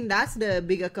thing. I think that's the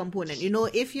bigger component. You know,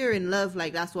 if you're in love,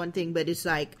 like, that's one thing, but it's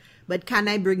like, but can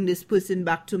I bring this person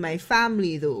back to my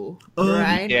family though?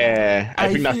 Right? Yeah, I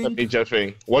think that's a think- major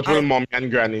thing. What will mommy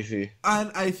and granny say? And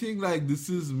I think like this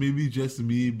is maybe just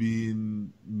me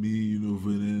being me, you know,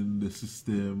 running the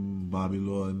system,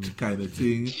 Babylon kind of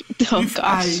thing. Oh, if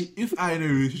gosh. I in a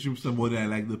relationship with somebody, I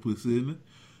like the person.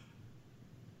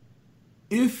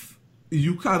 If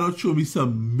you cannot show me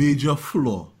some major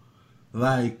flaw,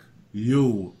 like,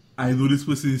 yo, I know this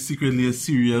person is secretly a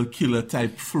serial killer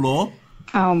type flaw,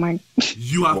 Oh my.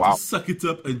 you have Wow. to suck it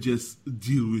up and just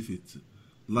deal with it.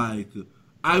 Like,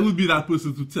 I would be that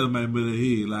person to tell my mother,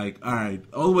 hey, like, alright,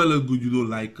 all well and good, you don't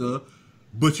like her,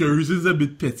 but your reason's a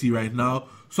bit petty right now,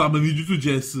 so I'm gonna need you to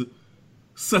just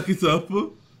suck it up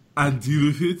and deal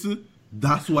with it.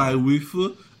 That's why with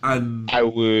and I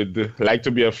would like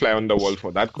to be a fly on the wall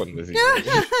for that conversation.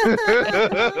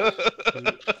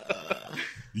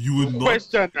 you would not.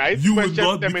 Question, right? You would Question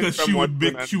not, stemming because from she what would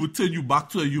make, Vernon- she would turn you back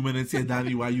to a human and say,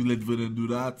 Danny, why you let Vernon do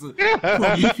that?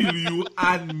 Probably kill you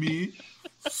and me.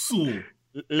 So,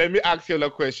 Let me ask you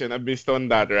a question based on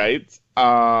that, right?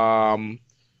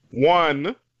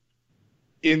 One,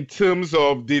 in terms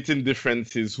of dating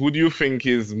differences, who do you think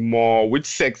is more, which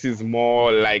sex is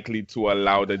more likely to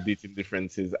allow the dating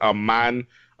differences? A man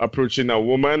approaching a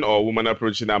woman or a woman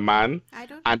approaching a man? I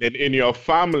don't And then in your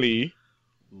family,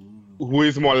 who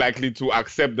is more likely to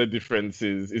accept the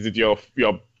differences? Is it your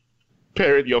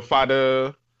parent, your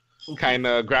father, kind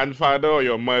of grandfather, or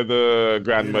your mother,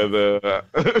 grandmother?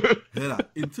 Hela,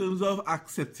 in terms of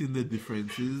accepting the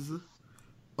differences,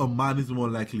 a man is more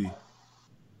likely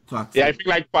to accept. Yeah, I feel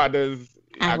like fathers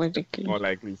I would accept agree. more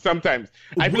likely. Sometimes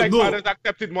I feel like No. fathers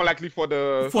accept it more likely for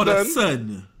the for son. the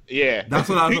son. Yeah, That's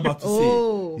what I was about to say.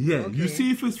 Oh, Yeah, okay. you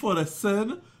see, if it's for the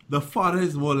son, the father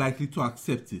is more likely to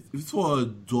accept it. If it's for a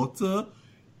daughter,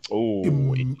 Oh,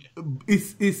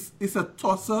 it's a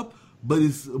toss up, but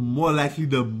it's more likely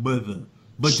the mother.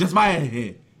 But just by a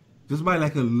hair, just by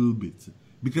like a little bit,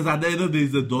 because at the end of the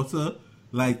day, the daughter.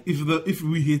 Like if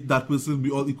we hate that person,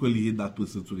 we all equally hate that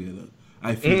person together.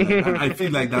 I feel like I feel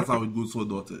like that's how it goes for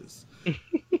daughters.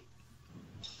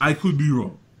 I could be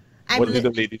wrong. What did the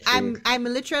lady I'm think? I'm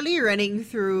literally running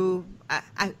through.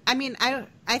 I mean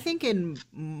I think in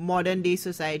modern day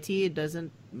society it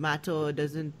doesn't matter, or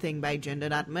doesn't think by gender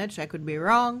that much. I could be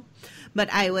wrong, but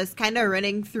I was kind of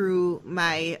running through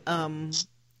my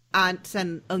aunts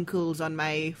and uncles on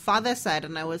my father's side,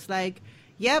 and I was like,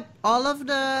 yep, all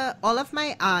of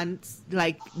my aunts,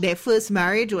 like, their first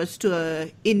marriage was to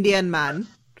a Indian man.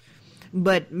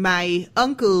 But my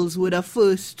uncles were the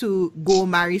first to go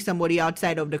marry somebody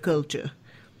outside of the culture.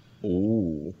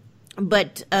 Ooh.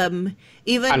 But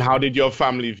even And how did your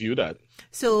family view that?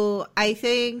 so, I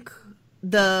think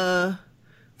the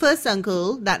first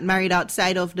uncle that married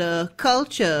outside of the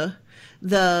culture,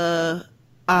 the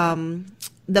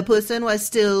person was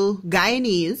still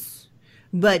Guyanese,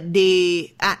 but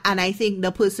and I think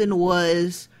the person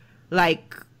was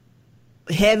like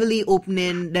heavily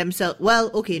opening themselves.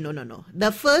 Well, okay, no.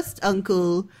 The first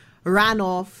uncle ran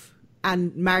off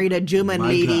and married a German My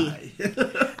lady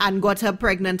guy. and got her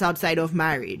pregnant outside of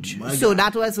marriage. My So guy.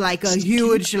 that was like a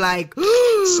huge, like,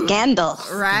 Scandal.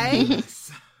 right?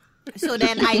 So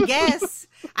then I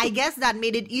guess that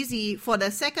made it easy for the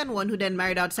second one, who then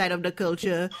married outside of the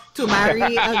culture, to marry a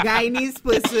Guyanese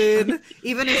person,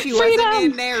 even if she wasn't Freedom.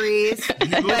 in their race.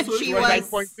 know, But so she It was like was.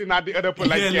 pointing at the other person,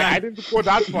 like, Yeah, yeah, like- I didn't go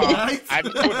that far. Right? I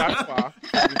didn't go that far.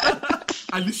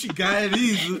 At least she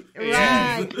Guyanese.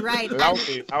 Right.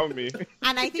 Allow me.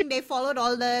 And I think they followed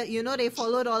all the,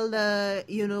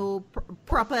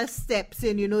 proper steps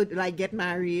in, like get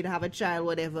married, have a child,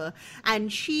 whatever.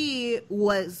 And she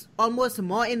was almost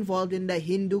more involved in the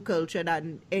Hindu culture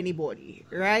than anybody,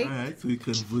 right? Alright, so you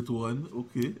can vote one.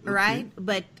 Okay. Right?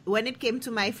 But when it came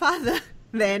to my father,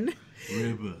 then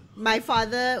Rebel. my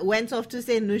father went off to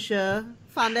St. Lucia,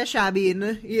 found a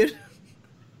Shabin,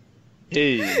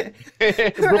 Hey.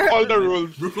 Broke all the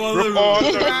rules. Broke all the Broke all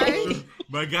rules. the Right? rules.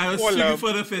 My guy was All shooting up.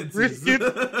 for the fences. Risk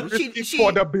it She-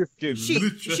 for the biscuits.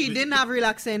 she didn't have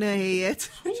relaxer in her hair yet.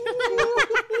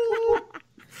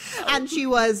 And she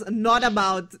was not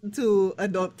about to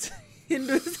adopt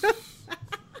Hinduism.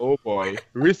 Oh boy.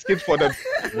 Risk it for the...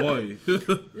 Boy.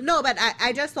 No, but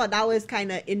I just thought that was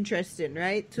kind of interesting,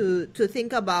 right? To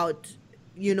think about,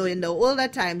 in the older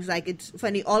times, like, it's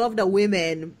funny, all of the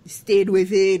women stayed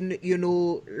within,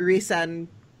 race and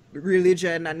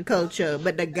religion and culture,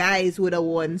 but the guys were the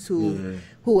ones who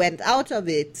went out of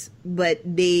it. But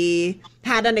they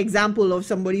had an example of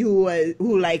somebody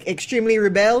who like extremely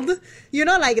rebelled. You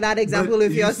know, like that example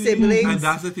with your siblings. And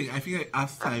that's the thing. I think like,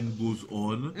 as time goes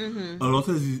on, a lot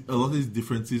of these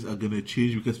differences are gonna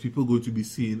change because people are going to be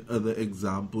seeing other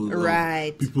examples,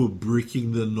 right? Of people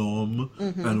breaking the norm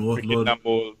and whatnot.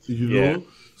 You know.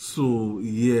 So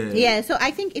yeah. So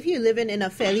I think if you're living in a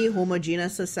fairly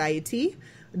homogeneous society,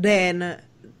 then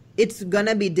it's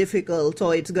gonna be difficult,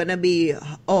 or it's gonna be,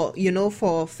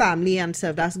 for family and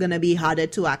stuff, that's gonna be harder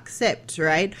to accept,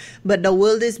 right? But the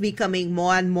world is becoming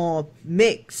more and more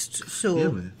mixed,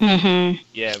 so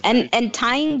and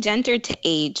tying gender to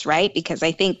age, right? Because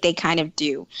I think they kind of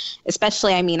do,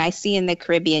 especially. I mean, I see in the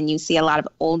Caribbean, you see a lot of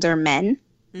older men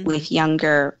with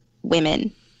younger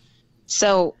women.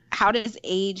 So how does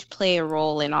age play a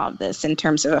role in all of this in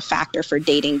terms of a factor for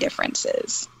dating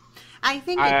differences? I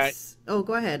think it's... Oh,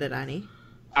 go ahead, Adani.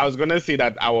 I was going to say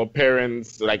that our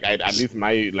parents, like at least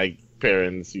my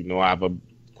parents, have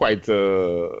quite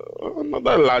not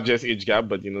the largest age gap,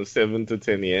 but 7 to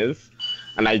 10 years.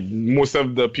 And most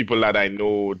of the people that I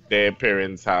know, their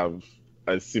parents have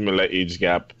a similar age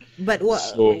gap. But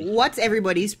what's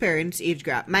everybody's parents' age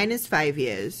gap? Mine is 5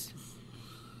 years.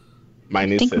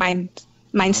 Mine is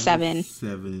mine's 7.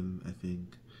 7, I think.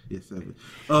 Yeah, 7.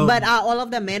 But are all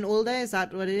of the men older? Is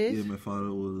that what it is? Yeah, my father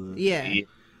older. Yeah.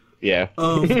 Yeah.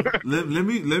 Let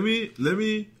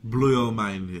me blow your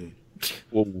mind here.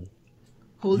 Whoa.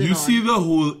 You see the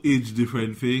whole age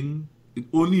different thing? It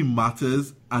only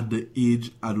matters at the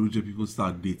age at which people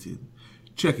start dating.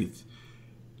 Check it.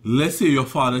 Let's say your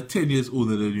father 10 years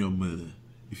older than your mother.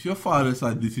 If your father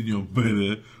started dating your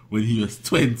mother when he was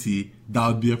 20, that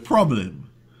would be a problem.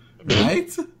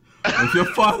 Right? If your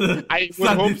father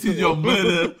started dating your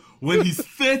mother when he's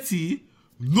 30,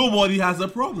 nobody has a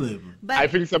problem. But I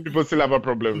think some people still have a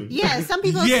problem. Yeah, some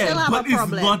people still have a problem. Yeah,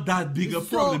 but it's not that big a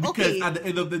problem because at the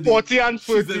end of the day, 40 and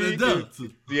 40, she's an adult.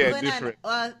 Yeah, different.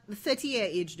 30-year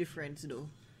age difference, though.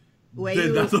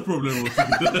 That's a problem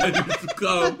also.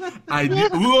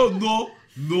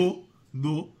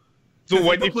 No. So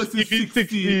when if he's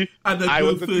 60, and I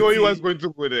was know he was going to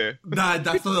go there.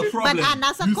 That's not a problem. And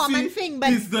that's a common thing.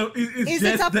 But it's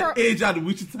just the age at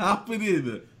which it's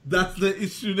happening. That's the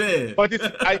issue there. But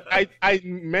I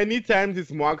many times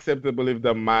it's more acceptable if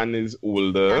the man is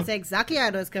older. That's exactly how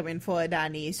I was coming for,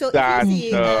 Danny. So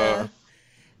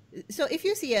if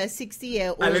you see a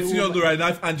 60-year-old... I'll let you know right now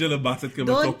if Angela Bassett come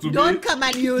and talk to me. Don't come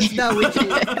and use the witches.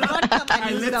 Don't come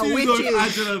and use the witches. Know if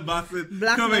Angela Bassett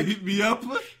come and hit me up.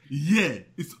 Yeah,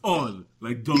 it's on.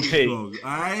 Like Donkey Kong.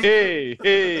 Alright?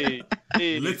 Hey.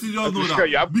 Let you know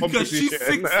that. Because she's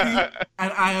 60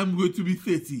 and I am going to be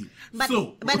 30. But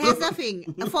here's the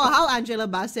thing. For how Angela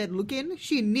Bassett looking,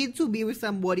 she needs to be with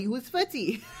somebody who's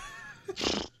 30.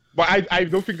 But I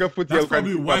don't think a 40-year-old That's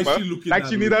probably why she looking like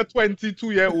she need a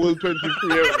 22-year-old,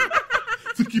 23-year-old.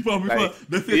 To keep up with her.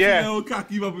 The 30-year-old can't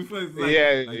keep up with her.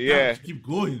 Like, keep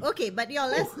going. Okay, but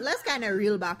let's kind of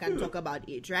reel back and talk about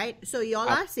age, right? So y'all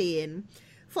are saying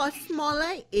for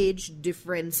smaller age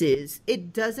differences,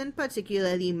 it doesn't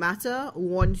particularly matter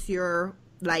once you're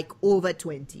like over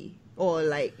 20 or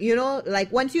like,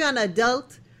 like once you're an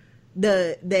adult,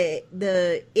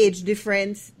 the age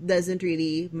difference doesn't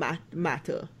really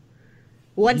matter.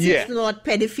 Once it's not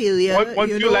pedophilia,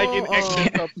 once you're like in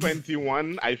excess of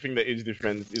 21, I think the age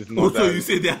difference is not. So you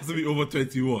say they have to be over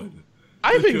 21?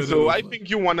 I think so. I think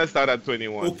you want to start at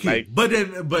 21. Okay, but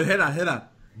Heda.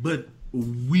 But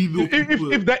we know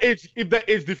if the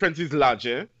age difference is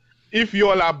larger, if you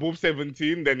all are above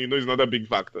 17, then it's not a big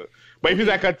factor. But if it's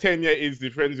like a 10-year age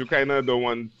difference, you kind of don't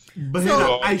want. But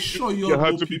I sure you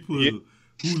know people who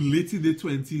late in their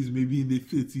 20s, maybe in their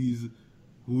 30s.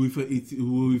 Who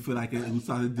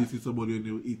started dating somebody when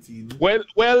they were 18?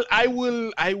 Well, I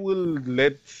will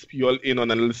let you all in on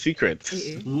a little secret.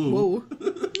 Whoa.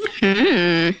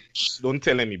 Don't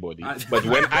tell anybody. But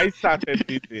when I started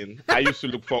dating, I used to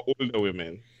look for older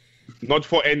women. Not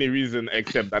for any reason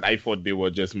except that I thought they were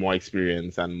just more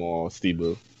experienced and more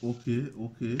stable. Okay.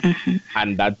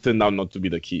 And that turned out not to be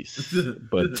the case.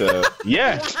 But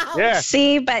yeah.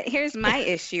 See, but here's my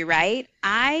issue, right?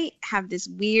 I have this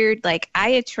weird, I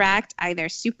attract either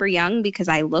super young because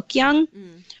I look young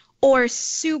or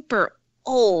super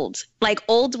old. Like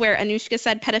old where Anushka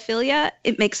said pedophilia,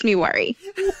 it makes me worry.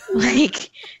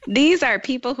 These are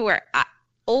people who are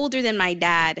older than my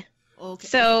dad. Okay.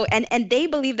 So, and they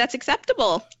believe that's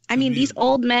acceptable. I mean, these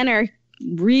old men are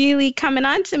really coming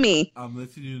on to me. I'm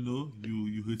letting you know,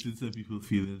 you hurting some people's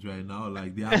feelings right now.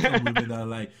 Like, there are some women that are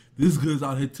like, this girl's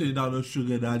out here turning down a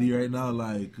sugar daddy right now.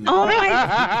 Like, oh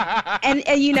my! And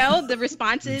you know, the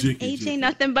response is, JK. age ain't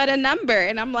nothing but a number.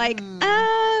 And I'm like,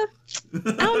 I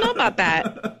don't know about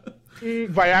that.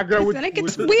 Viagra would. Then it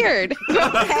gets weird. Okay.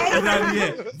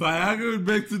 yeah, Viagra would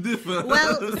beg to differ.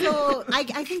 Well, so I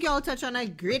think you all touched on a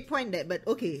great point there, but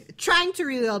okay, trying to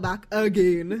reel back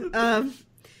again.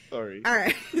 Sorry. All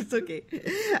right, it's okay.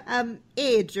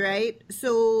 Age, right?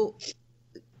 So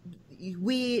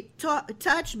we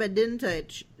touched but didn't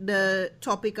touch the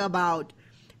topic about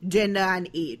gender and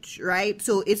age, right?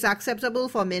 So it's acceptable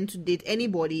for men to date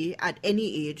anybody at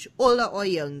any age, older or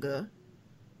younger.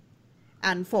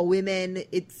 And for women,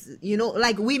 it's, you know,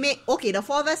 like the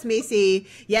four of us may say,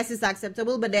 yes, it's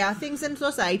acceptable, but there are things in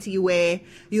society where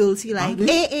you'll see like,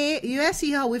 hey, you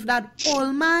see her with that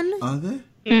old man? Are they?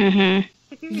 Mm-hmm.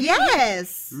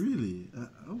 Yes. Really?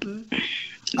 Okay.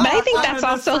 But I think that's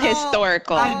also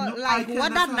historical. Like, I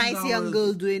what that understand nice that young was-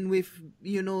 girl doing with,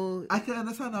 you know... I can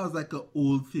understand that was like an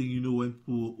old thing, you know, when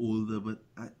people were older, but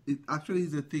it actually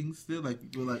is a thing still. Like,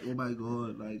 people are like, oh my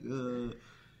God, like,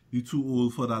 you're too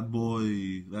old for that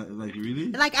boy. Like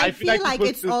really? Like, I feel like people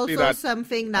it's still say also that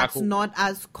something that's not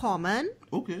as common.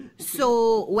 Okay.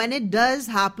 So when it does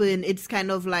happen, it's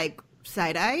kind of like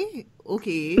side-eye.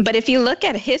 Okay. But if you look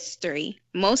at history,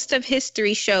 most of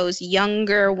history shows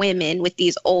younger women with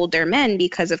these older men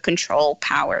because of control,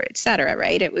 power, etc.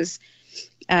 Right? It was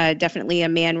definitely a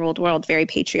man-ruled world, very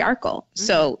patriarchal. Mm-hmm.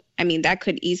 So, I mean, that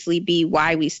could easily be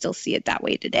why we still see it that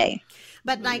way today.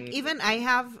 But like, even I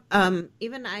have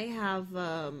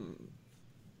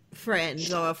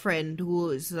friends or a friend who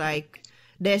is like,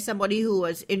 there's somebody who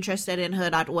was interested in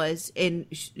her that was in,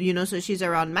 you know, so she's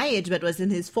around my age, but was in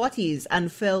his 40s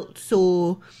and felt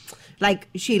so like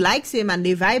she likes him and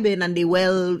they vibing and they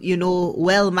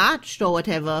well matched or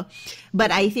whatever. But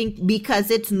I think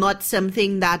because it's not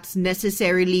something that's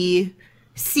necessarily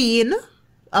seen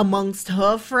amongst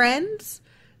her friends,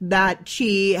 that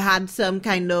she had some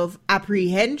kind of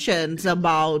apprehensions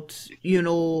about, you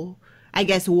know, I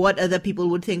guess what other people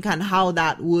would think and how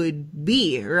that would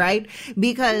be, right?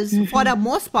 Because for the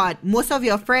most part, most of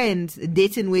your friends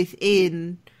dating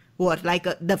within what, like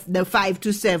the 5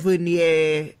 to 7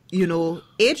 year, you know,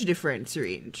 age difference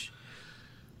range.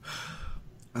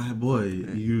 Boy,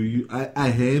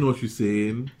 I hear what you're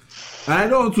saying. I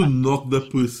don't want to knock the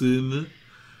person,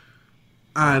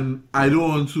 and I don't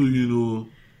want to, you know.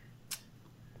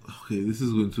 Okay, this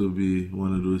is going to be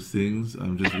one of those things.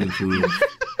 I'm just going to,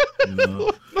 you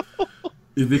know,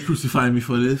 if they crucify me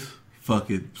for this, fuck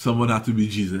it. Someone had to be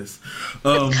Jesus.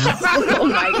 Oh my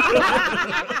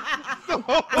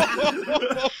God.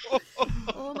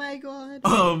 Oh my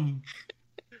God.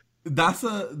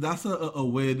 That's a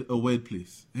weird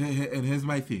place. And here's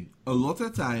my thing. A lot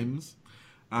of times,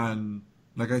 and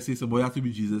like I say, somebody has to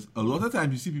be Jesus. A lot of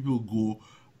times you see people go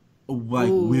like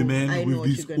women with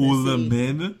these older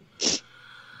men.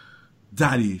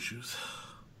 Daddy issues.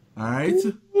 All right.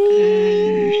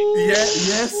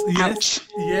 Yes.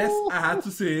 I had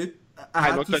to say it.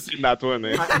 I'm not touching that one.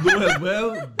 I know as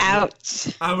well.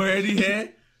 Ouch. I'm already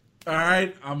here. All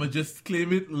right. I'ma just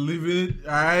claim it, live it.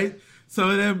 All right. Some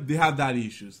of them, they have daddy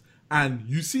issues, and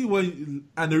you see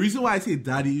and the reason why I say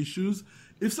daddy issues,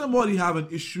 if somebody have an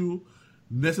issue,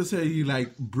 necessarily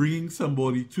like bringing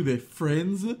somebody to their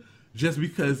friends just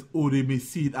because they may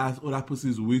see it as that person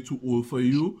is way too old for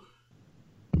you.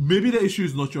 Maybe the issue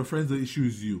is not your friends, the issue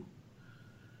is you.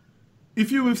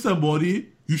 If you're with somebody,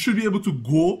 you should be able to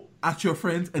go at your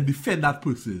friends and defend that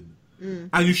person.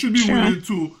 And you should be willing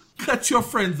to cut your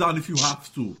friends down if you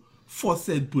have to for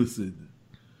said person.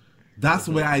 That's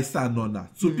where I stand on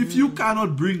that. So if you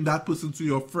cannot bring that person to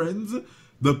your friends,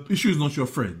 the issue is not your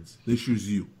friends, the issue is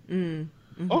you.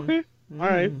 Okay. All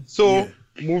right. So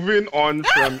moving on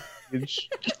from age.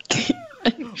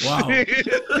 Wow.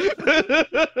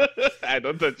 I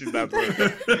don't touch it that way.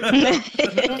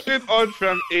 Moving on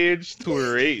from age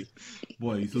to race.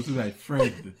 Boy, you're supposed to be my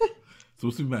friend.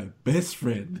 Supposed to be my best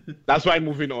friend. That's why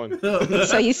moving on.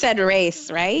 So you said race,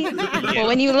 right? Well,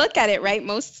 when you look at it, right,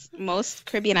 most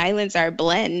Caribbean islands are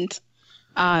blend.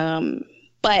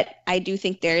 But I do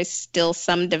think there is still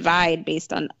some divide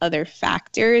based on other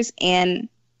factors, and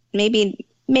maybe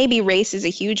race is a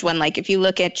huge one. Like if you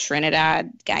look at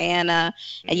Trinidad, Guyana,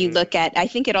 and you look at, I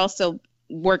think it also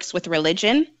works with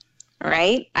religion,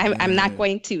 right? I'm not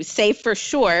going to say for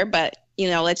sure, but you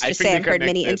know, let's just say I've heard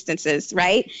many instances,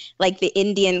 right? Like the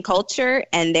Indian culture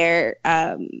and their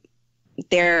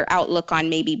outlook on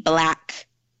maybe black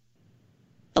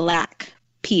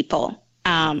people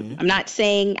I'm not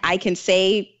saying I can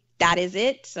say that is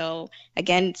it. So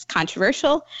again, it's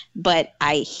controversial, but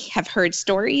I have heard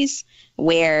stories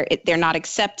where they're not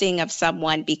accepting of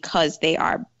someone because they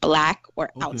are Black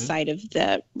or outside of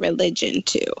the religion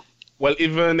too. Well,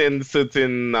 even in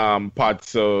certain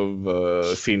parts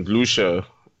of St. Lucia,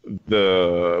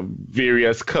 the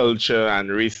various culture and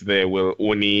race there will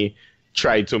only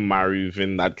try to marry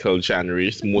within that culture and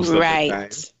race most of the time.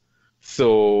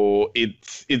 So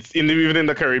it's even in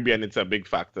the Caribbean, it's a big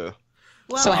factor.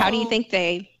 Well, so how do you think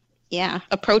they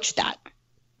approach that?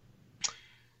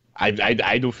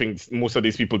 I do think most of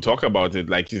these people talk about it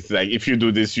like it's like if you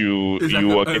do this, you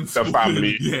work in the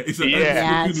family.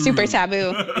 It's super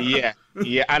taboo. yeah,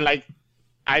 and like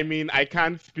I mean, I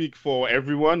can't speak for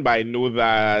everyone, but I know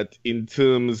that in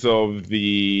terms of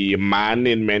the man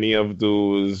in many of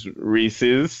those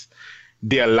races,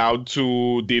 they're allowed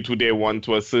to date who they want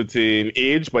to a certain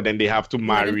age, but then they have to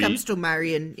marry. When it comes to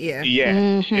marrying,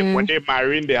 when they're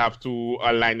marrying, they have to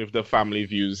align with the family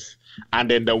views, and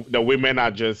then the women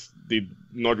are just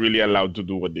not really allowed to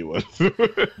do what they want.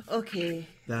 Okay.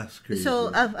 That's crazy. So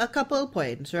a couple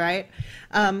points, right?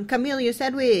 Camille, you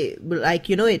said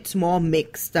it's more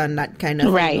mixed and that kind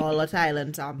of thing. All the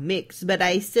islands are mixed, but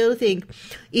I still think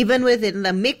even within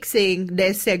the mixing,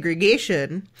 there's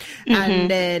segregation, and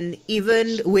then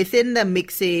even within the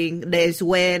mixing, there's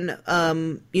when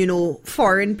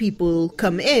foreign people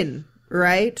come in.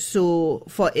 Right. So,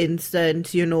 for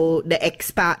instance, the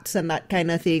expats and that kind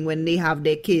of thing when they have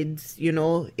their kids,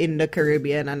 in the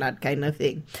Caribbean and that kind of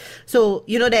thing. So,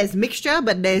 there's mixture,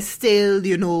 but there's still,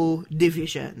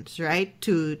 divisions, right?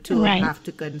 To have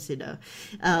to consider.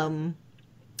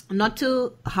 Not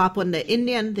to harp on the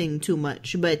Indian thing too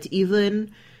much, but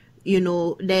even,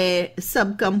 the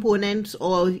subcomponents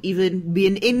or even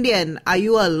being Indian. Are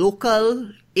you a local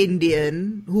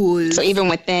Indian who is... So even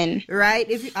within... Right?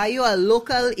 Are you a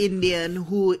local Indian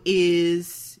who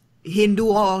is Hindu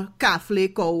or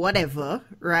Catholic or whatever,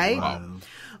 right? Wow.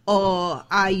 Or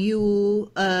are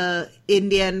you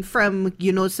Indian from,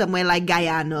 somewhere like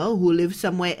Guyana who lives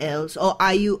somewhere else? Or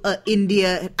are you a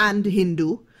Indian and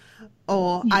Hindu?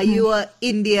 Or are you a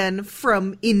Indian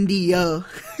from India,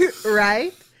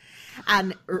 right?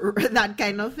 And that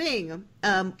kind of thing.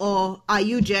 Or are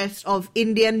you just of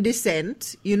Indian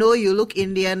descent? You look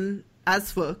Indian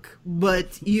as fuck,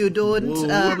 but you don't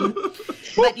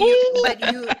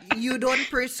you don't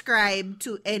prescribe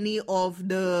to any of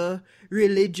the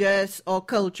religious or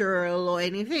cultural or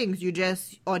anything. You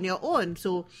just on your own.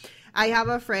 So I have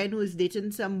a friend who's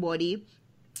dating somebody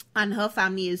and her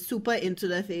family is super into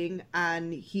the thing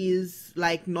and he's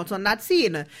like not on that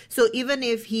scene. So even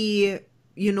if he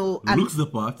looks the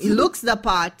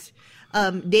part.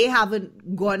 They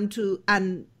haven't gone to,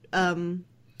 and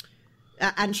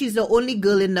she's the only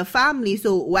girl in the family.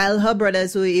 So while her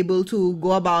brothers were able to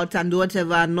go about and do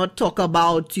whatever and not talk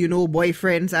about,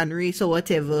 boyfriends and race or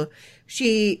whatever,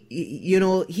 she,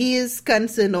 he is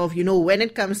concerned of, when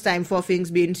it comes time for things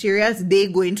being serious, they're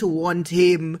going to want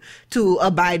him to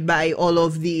abide by all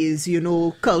of these,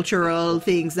 cultural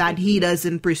things that he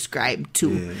doesn't prescribe to.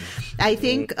 Yeah. I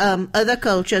think other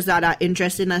cultures that are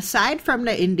interesting, aside from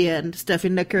the Indian stuff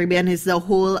in the Caribbean, is the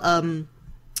whole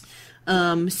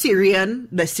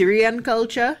Syrian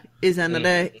culture is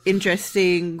another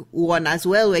interesting one as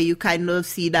well, where you kind of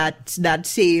see that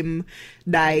same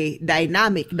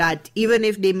dynamic, that even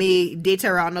if they may date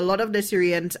around, a lot of the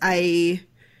Syrians, I'm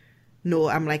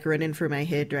like running through my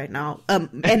head right now,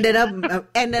 ended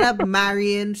up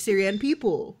marrying Syrian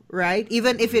people, right?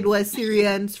 Even if it was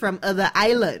Syrians from other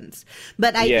islands.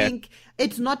 But I think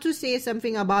it's not to say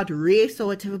something about race or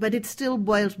whatever, but it still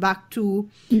boils back to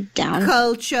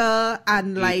culture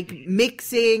and like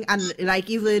mixing, and like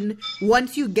even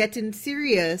once you get in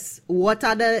serious, what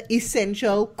are the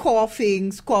essential core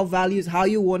things, core values, how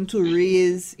you want to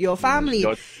raise your family.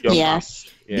 Yes.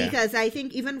 Yeah. Because I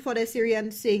think even for the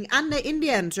Syrians thing and the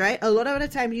Indians, right, a lot of the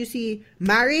time you see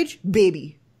marriage,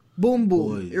 baby, boom,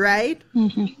 boom, right?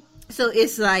 Mm-hmm. So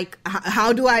it's like,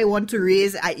 how do I want to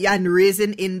raise, and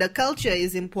raising in the culture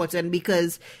is important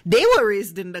because they were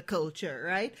raised in the culture,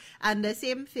 right? And the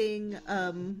same thing,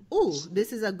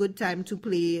 this is a good time to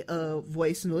play a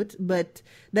voice note, but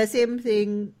the same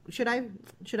thing, should I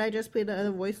just play the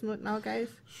other voice note now, guys?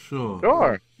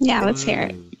 Sure. Yeah, let's hear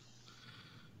it.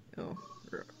 Oh,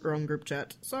 wrong group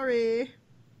chat. Sorry.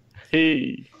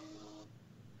 Hey.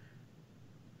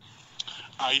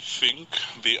 I think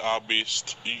they are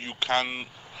based. You can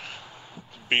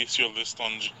base your lists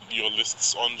on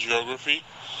geography,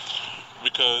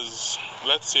 Because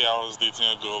let's say I was dating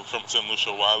a girl from St.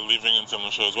 Lucia while living in St.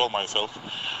 Lucia as well myself,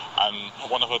 and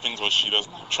one of her things was she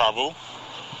doesn't travel.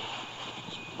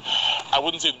 I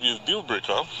wouldn't say it'd be a deal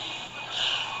breaker,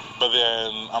 but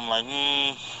then I'm like,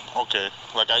 okay,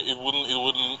 like it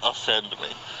wouldn't offend me.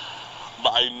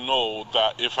 But I know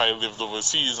that if I lived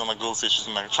overseas and a girl says she's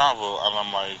gonna travel, and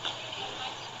I'm like,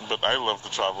 but I love to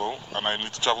travel, and I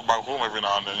need to travel back home every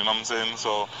now and then, you know what I'm saying?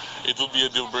 So it will be a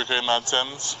deal breaker in that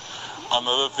sense.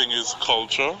 Another thing is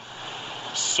culture.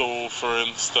 So, for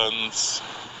instance,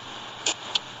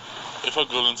 if a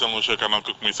girl in St. Lucia cannot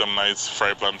cook me some nice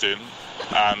fried plantain,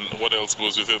 and what else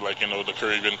goes with it, like, the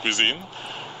Caribbean cuisine,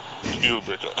 deal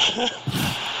breaker.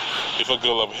 If a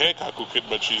girl up here can cook it,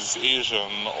 but she's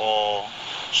Asian or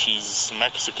she's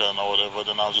Mexican or whatever,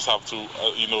 then I'll just have to,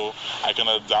 I can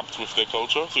adapt with their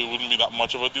culture, so it wouldn't be that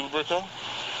much of a deal breaker.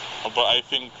 But I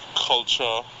think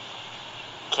culture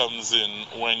comes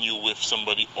in when you're with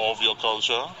somebody of your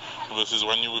culture versus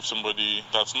when you're with somebody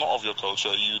that's not of your culture.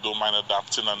 You don't mind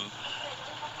adapting and,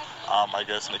 I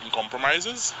guess, making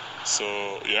compromises. So,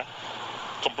 yeah,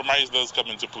 compromise does come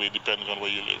into play depending on where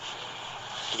you live.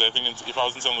 Because I think if I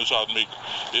was in St. Lucia,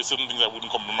 there's certain things I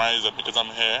wouldn't compromise, and because I'm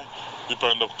here,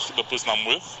 depending on the person I'm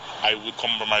with, I would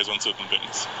compromise on certain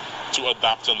things to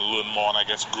adapt and learn more and, I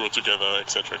guess, grow together,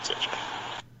 etc., etc.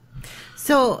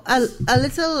 So a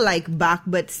little like back,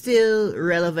 but still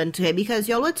relevant to it, because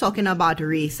y'all were talking about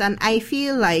race, and I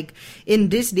feel like in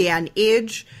this day and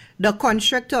age, the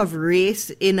construct of race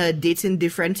in a dating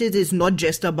differences is not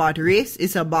just about race;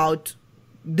 it's about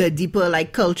the deeper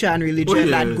like culture and religion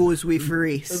that goes with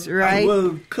race, right?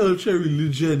 Well, culture,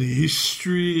 religion,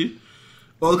 history,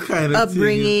 all kind of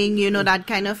upbringing, that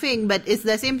kind of thing. But it's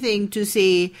the same thing to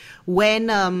say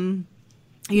when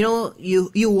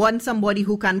you want somebody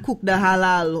who can cook the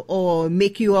halal or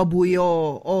make you a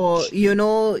bouillon, or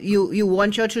you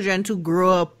want your children to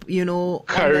grow up,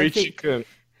 curry chicken,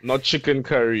 not chicken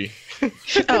curry.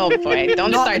 Oh boy,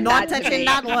 don't start not that touching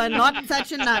that one, not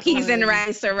touching that peas one. And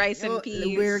rice or rice and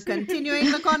peas. We're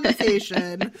continuing the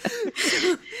conversation.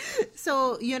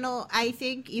 So I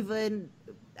think even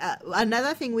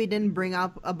another thing we didn't bring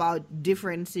up about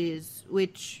differences,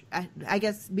 which I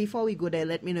guess before we go there,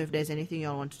 let me know if there's anything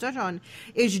y'all want to touch on,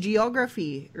 is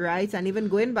geography, right? And even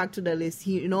going back to the list,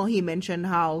 he mentioned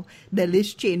how the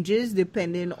list changes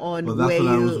depending on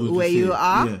where you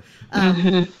are.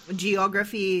 Yeah.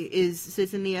 Geography is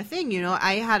certainly a thing.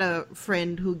 I had a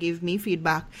friend who gave me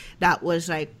feedback that was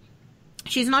like,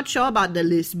 she's not sure about the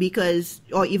list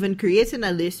or even creating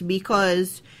a list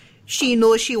because she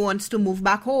knows she wants to move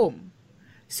back home.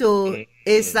 So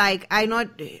it's like, I not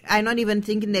even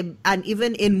thinking that, and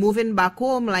even in moving back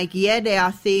home, like, yeah, there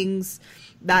are things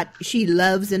that she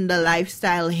loves in the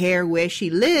lifestyle here where she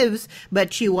lives,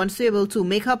 but she wants to be able to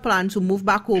make her plan to move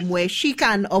back home where she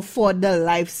can afford the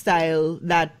lifestyle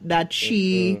that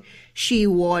she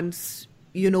wants,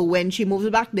 when she moves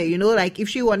back there. Like if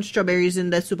she wants strawberries in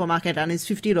the supermarket and it's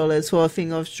 $50 for a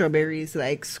thing of strawberries,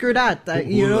 like screw that.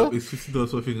 It's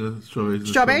 $50 for a thing of strawberries.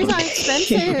 Strawberries are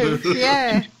expensive.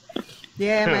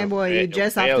 Yeah, my boy, you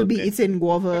just have to be eating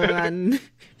guava and.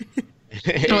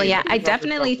 Well, yeah, I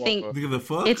definitely think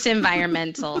it's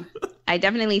environmental. I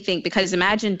definitely think, because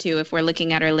imagine too, if we're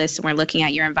looking at our list and we're looking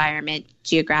at your environment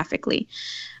geographically,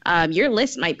 your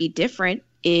list might be different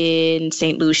in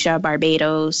St. Lucia,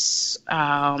 Barbados,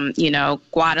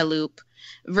 Guadeloupe,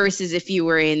 versus if you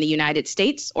were in the United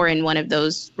States or in one of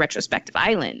those retrospective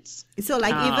islands. So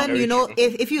like even,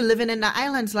 if you're living in the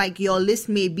islands, like your list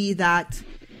may be that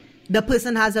the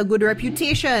person has a good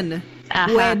reputation,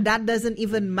 where that doesn't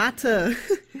even matter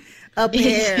up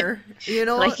here,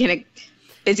 Like in a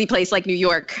busy place like New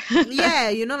York.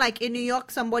 Yeah, like in New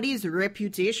York, somebody's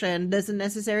reputation doesn't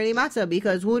necessarily matter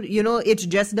because it's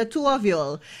just the two of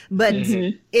you. But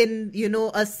in,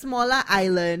 a smaller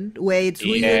island where it's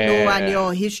who you know and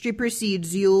your history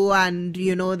precedes you and,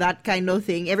 that kind of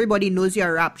thing, everybody knows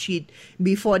your rap sheet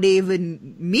before they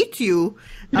even meet you.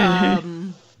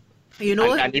 And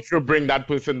if you bring that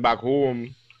person back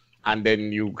home, and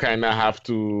then you kind of have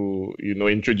to,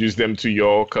 introduce them to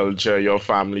your culture, your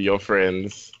family, your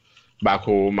friends back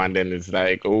home. And then it's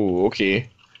like, oh, okay.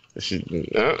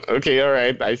 Okay, all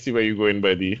right. I see where you're going,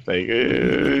 buddy. Like,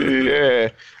 yeah.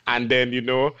 And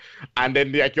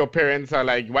then, like your parents are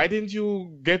like, why didn't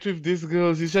you get with this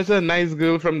girl? She's such a nice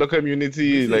girl from the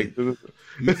community.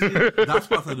 That's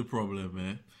part of the problem,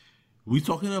 man. We're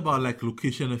talking about like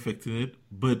location affecting it,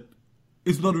 but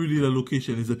it's not really the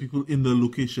location, it's the people in the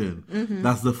location.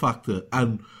 That's the factor.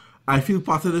 And I feel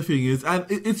part of the thing is, and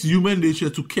it's human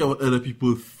nature to care what other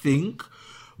people think,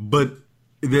 but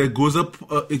there goes up.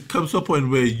 It comes to a point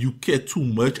where you care too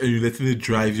much and you're letting it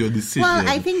drive your decision. Well,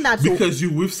 I think that's because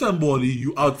you're with somebody,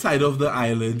 you outside of the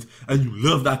island, and you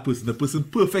love that person. The person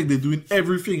perfect, they're doing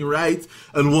everything right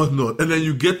and whatnot. And then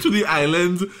you get to the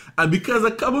island, and because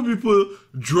a couple people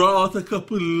draw out a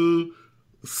couple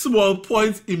small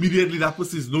points, immediately that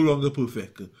person is no longer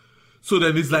perfect. So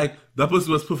then it's like that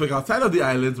person was perfect outside of the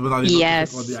island, but now they're not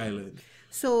perfect on the island.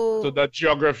 So that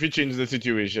geography changes the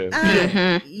situation.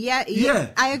 Yeah,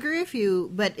 I agree with you,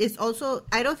 but it's also,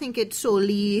 I don't think it's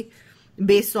solely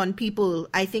based on people.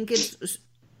 I think it's,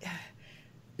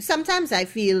 sometimes I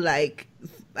feel like,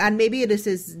 and maybe this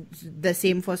is the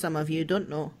same for some of you, don't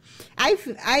know.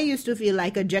 I used to feel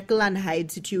like a Jekyll and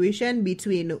Hyde situation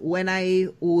between when I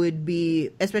would be,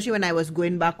 especially when I was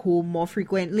going back home more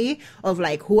frequently, of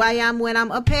like who I am when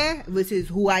I'm up here versus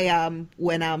who I am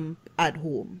when I'm at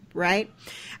home, right?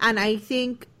 And I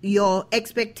think your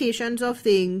expectations of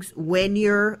things when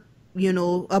you're, you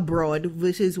know, abroad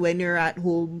versus when you're at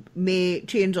home may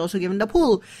change also given the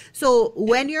pull. So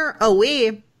when you're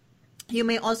away, you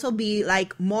may also be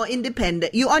like more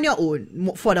independent. You're on your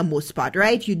own for the most part,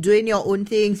 right? You're doing your own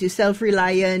things. You're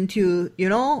self-reliant. You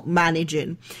know,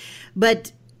 managing.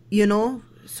 But, you know,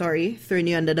 sorry, throwing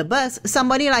you under the bus.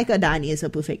 Somebody like Adani is a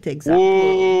perfect example.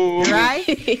 Ooh. Right?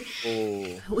 He's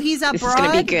abroad. This is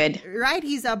going to be good. Right?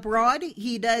 He's abroad.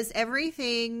 He does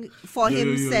everything for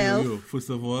himself. First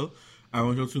of all, I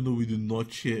want you to know we do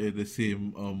not share the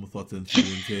same thoughts and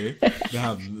feelings here. They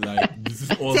have, like, this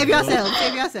is all Save yourself,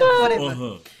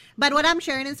 whatever. But what I'm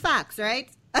sharing is facts, right?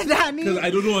 Adani, because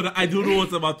I don't know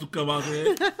what's about to come out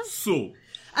here. So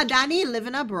Adani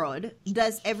living abroad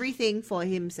does everything for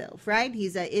himself, right?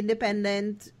 He's an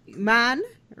independent man,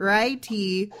 right?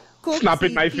 He cooks, Snapping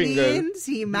he my cleans, fingers.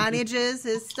 he manages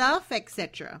his stuff,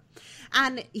 etc.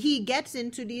 And he gets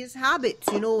into these habits,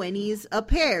 you know, when he's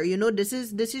up here. You know, this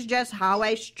is just how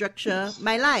I structure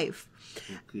my life.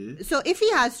 okay. So if he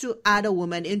has to add a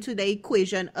woman into the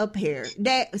equation up here,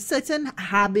 there are certain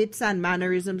habits and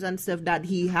mannerisms and stuff that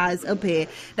he has up here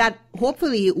that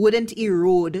hopefully wouldn't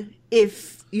erode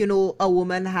if, you know, a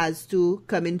woman has to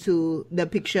come into the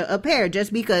picture up here,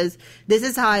 just because this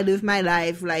is how I live my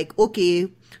life. Like, okay,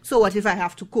 so what if I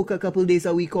have to cook a couple days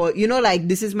a week, or, you know, like,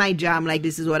 this is my jam, like,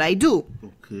 this is what I do.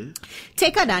 Okay.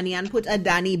 Take Adani and put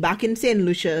Adani back in St.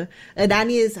 Lucia.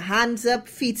 Adani is hands up,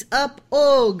 feet up.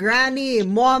 Oh, granny,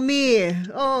 mommy.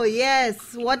 Oh,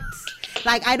 yes. What?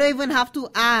 Like, I don't even have to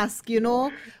ask, you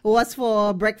know, what's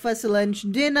for breakfast, lunch,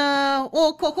 dinner.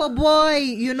 Oh, Coco boy,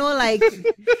 you know, like,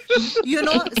 you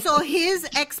know, so his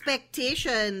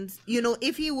expectations, you know,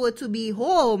 if he were to be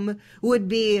home would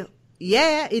be,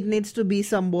 yeah, it needs to be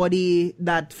somebody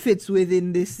that fits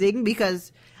within this thing,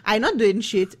 because I'm not doing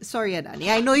shit. Sorry, Adani.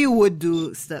 I know you would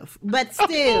do stuff, but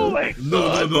still.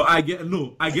 No. I get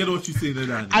what you're saying,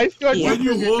 Adani. I thought when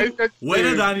you home, I thought when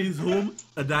Adani is home,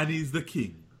 Adani is the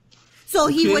king. So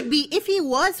he Okay. would be, if he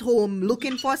was home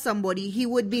looking for somebody, he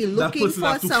would be That looking person for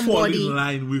has to fall somebody. in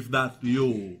line with that.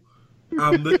 Yo,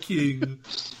 I'm the king.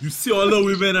 You see all the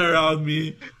women around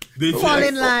me. They Fall just-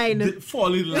 in line. they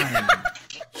fall in line.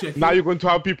 Check Now it. you're going to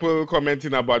have people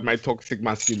commenting about my toxic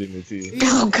masculinity.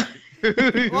 Oh, God.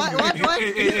 What?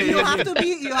 Hey, You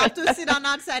have to sit on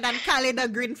outside and call the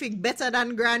green fig better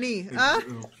than Granny. Huh?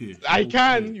 Okay. I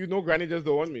can, you know, Granny just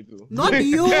don't want me to. Not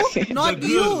you, not The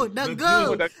you, girl, the the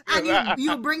girl. girl. And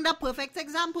you bring the perfect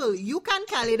example. You can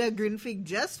call it a green fig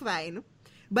just fine,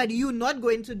 but you're not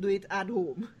going to do it at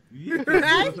home. Yeah,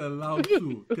 Right? he's not allowed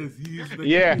to because he's the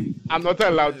Yeah, king. I'm not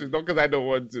allowed to, not because I don't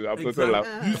want to. I'm not allowed.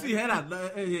 Exactly.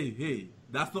 You see, hey,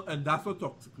 that's not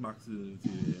toxic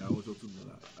masculinity. I want you to know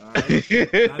that.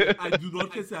 Alright? I do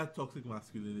not consider toxic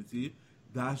masculinity.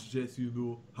 That's just, you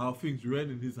know, how things run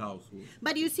in his household.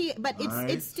 But you see, Alright.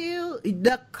 it's still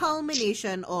the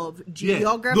culmination of Yeah.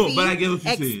 geography, No, but I get what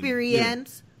you're saying.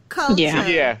 experience, culture,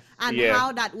 Yeah. and Yeah.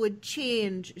 how that would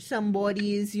change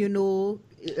somebody's, you know,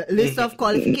 list of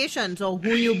qualifications or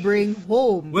who you bring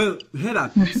home. Well, hear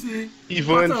that. You see,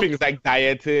 Even part of- things like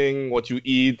dieting, what you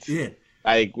eat, Yeah.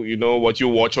 like, you know, what you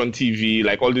watch on TV,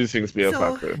 like all these things play a So-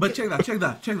 factor. But check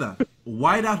that.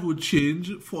 Why that would change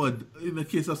in the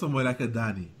case of someone like a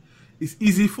Danny? It's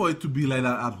easy for it to be like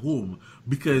that at home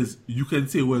because you can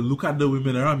say, well, look at the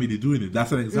women around me, they're doing it.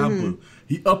 That's an example.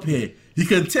 He up here, he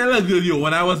can tell a girl, yo,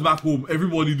 when I was back home,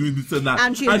 everybody doing this and that.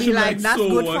 And she'll be like, that's so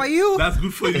good what? for you. That's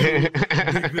good for you.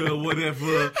 Big girl,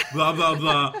 whatever, blah, blah,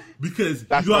 blah. Because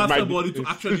That's you not have my somebody to business.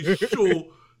 actually show,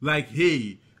 like,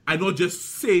 hey, I'm not just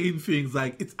saying things,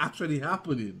 like, it's actually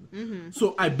happening.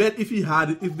 So I bet if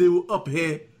they were up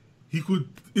here,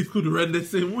 it could run the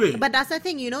same way. But that's the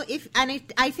thing,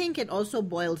 I think it also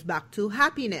boils back to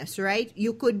happiness, right?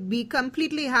 You could be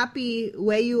completely happy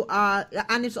where you are,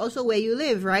 and it's also where you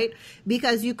live, right?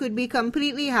 Because you could be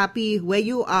completely happy where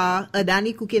you are,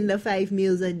 Adani cooking the 5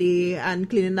 meals a day and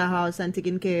cleaning the house and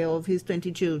taking care of his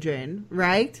 20 children,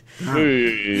 right?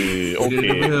 Hey,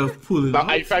 okay. Now,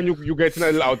 I find you getting a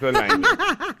little out of line.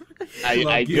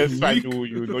 I just find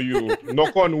you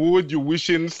knock on wood, you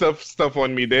wishing stuff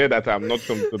on me there that I'm not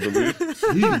comfortable with.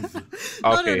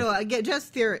 Okay. No. I get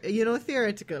just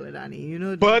theoretical, Danny.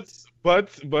 But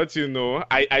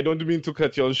I don't mean to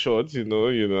cut you short. Even though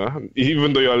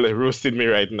you're roasting me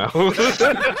right now.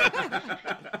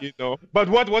 But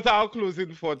what are our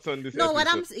closing thoughts on this? No,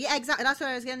 episode? exactly. That's what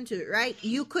I was getting to. Right,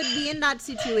 you could be in that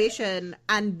situation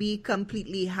and be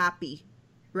completely happy,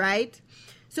 right?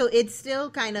 So it's still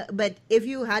kind of, but if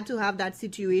you had to have that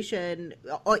situation,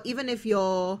 or even if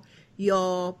your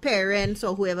parents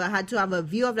or whoever had to have a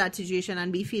view of that situation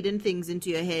and be feeding things into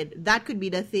your head, that could be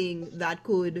the thing that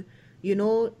could,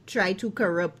 try to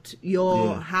corrupt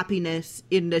your happiness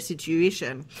in the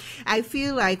situation. I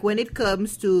feel like when it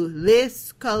comes to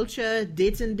this culture,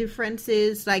 dating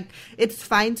differences, like, it's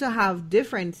fine to have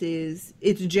differences.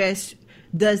 It's just,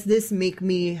 does this make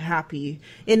me happy?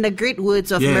 In the great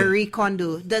words of Marie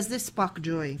Kondo, does this spark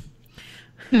joy?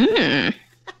 That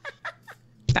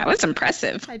was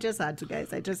impressive. I just had to,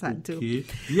 guys. I just had to.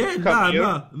 Yeah,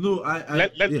 no.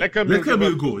 Let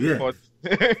Camille go. Yeah.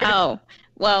 Oh,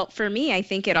 well, for me, I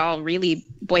think it all really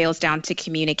boils down to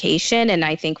communication, and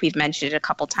I think we've mentioned it a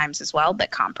couple times as well,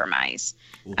 but compromise.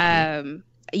 Okay.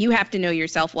 You have to know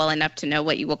yourself well enough to know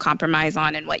what you will compromise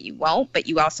on and what you won't, but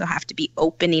you also have to be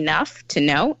open enough to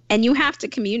know, and you have to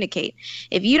communicate.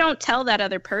 If you don't tell that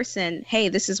other person, hey,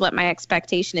 this is what my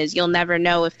expectation is, you'll never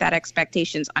know if that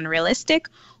expectation is unrealistic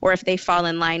or if they fall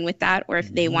in line with that or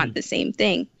if they want the same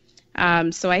thing.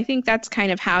 So I think that's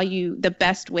kind of how the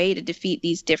best way to defeat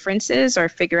these differences or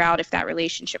figure out if that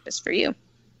relationship is for you.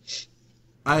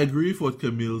 I agree with what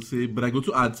Camille said, but I go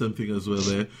to add something as well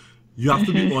there. You have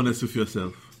to be honest with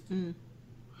yourself.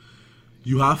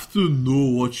 You have to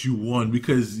know what you want,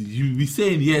 because you be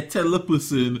saying, tell the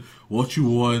person what you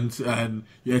want and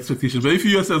your expectations. But if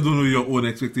you yourself don't know your own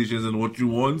expectations and what you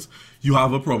want, you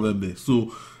have a problem there.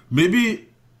 So maybe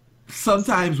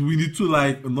sometimes we need to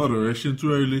not rush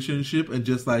into a relationship and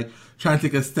just try and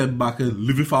take a step back and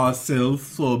live with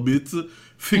ourselves for a bit,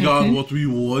 figure out what we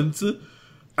want,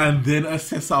 and then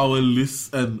assess our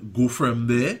list and go from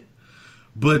there.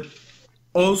 But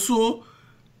also,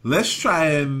 let's try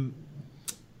and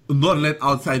not let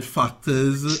outside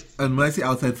factors, and when I say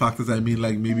outside factors, I mean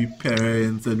maybe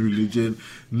parents and religion,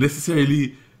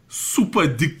 necessarily super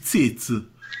dictate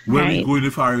where we go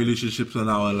into our relationships and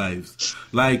our lives.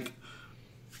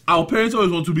 Our parents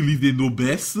always want to believe they know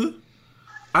best,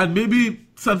 and maybe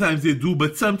sometimes they do,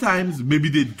 but sometimes maybe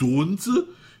they don't.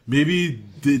 Maybe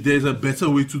there's a better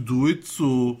way to do it.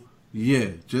 So,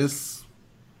 just,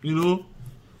 do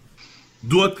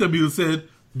what Camille said,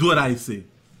 do what I say.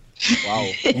 Wow.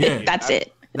 Yeah. That's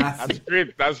it. That's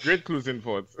great. That's great closing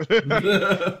thoughts. Despite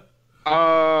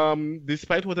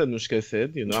what Anushka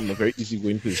said, I'm a very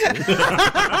easygoing person.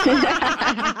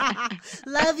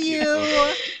 Love you.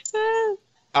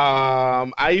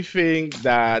 I think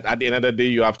that at the end of the day,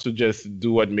 you have to just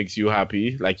do what makes you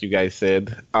happy, like you guys said.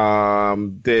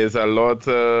 There's a lot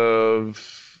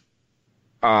of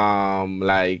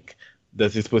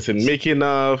does this person make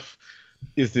enough?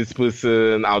 Is this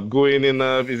person outgoing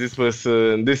enough? Is this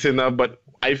person this enough? But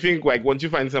I think once you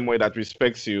find someone that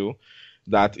respects you,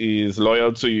 that is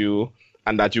loyal to you,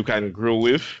 and that you can grow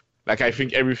with, I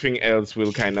think everything else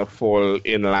will kind of fall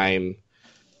in line,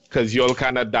 because you all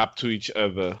can adapt to each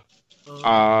other.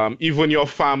 Even your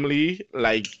family,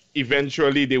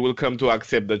 eventually they will come to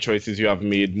accept the choices you have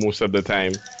made most of the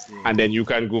time, and then you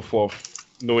can go forth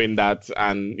knowing that,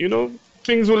 and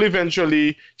things will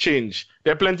eventually change.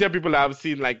 There are plenty of people I've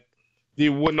seen they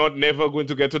were never going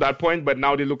to get to that point, but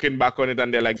now they're looking back on it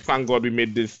and they're like, thank God we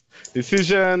made this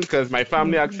decision because my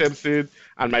family accepts it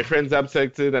and my friends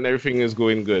accept it and everything is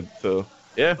going good. So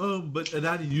yeah. But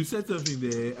Adani, you said something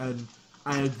there, and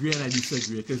I agree and I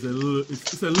disagree, because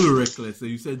it's a little reckless.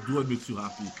 You said do what makes you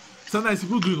happy. Sometimes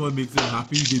people doing what makes them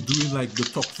happy, they're doing the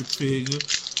toxic thing,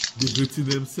 they're hurting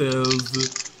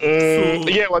themselves.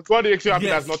 What God makes you happy,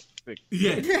 that's not.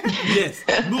 Yes.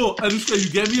 No, Anushka, you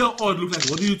gave me an odd look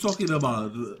what are you talking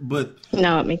about? But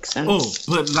no, it makes sense.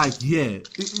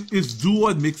 It's do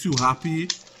what makes you happy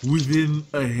within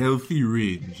a healthy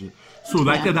range. So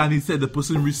like Adani said, the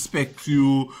person respects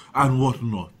you and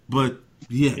whatnot. But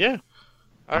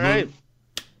all right.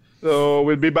 So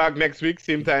we'll be back next week,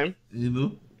 same time. You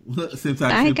know, same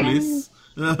time, same place.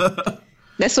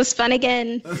 This was fun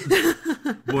again.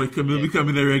 Boy, Camille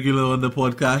becoming a regular on the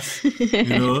podcast.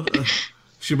 You know,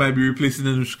 she might be replacing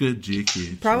Anushka.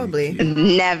 JK. Probably.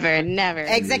 Never.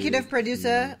 Executive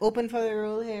producer, open for the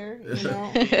role here. You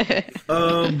know.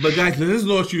 But guys, let us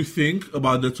know what you think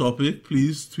about the topic.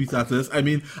 Please tweet at us. I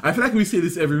mean, I feel like we say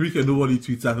this every week and nobody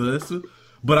tweets at us.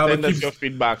 But I Send will us keep your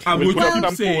feedback. I'm We'll going to put keep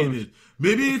some saying polls. it.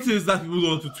 Maybe it is that people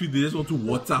don't want to tweet, they just want to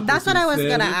WhatsApp. That's us what I was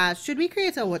instead. gonna ask. Should we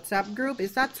create a WhatsApp group?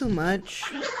 Is that too much?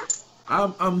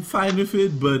 I'm fine with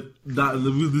it, but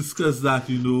we'll discuss that,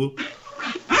 you know.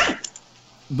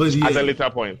 But yeah, At a later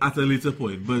point. At a later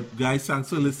point. But guys, thanks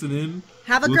for listening.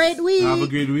 Have a great week. Have a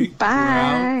great week.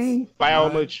 Bye. Bye, how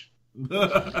much?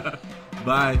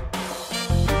 Bye.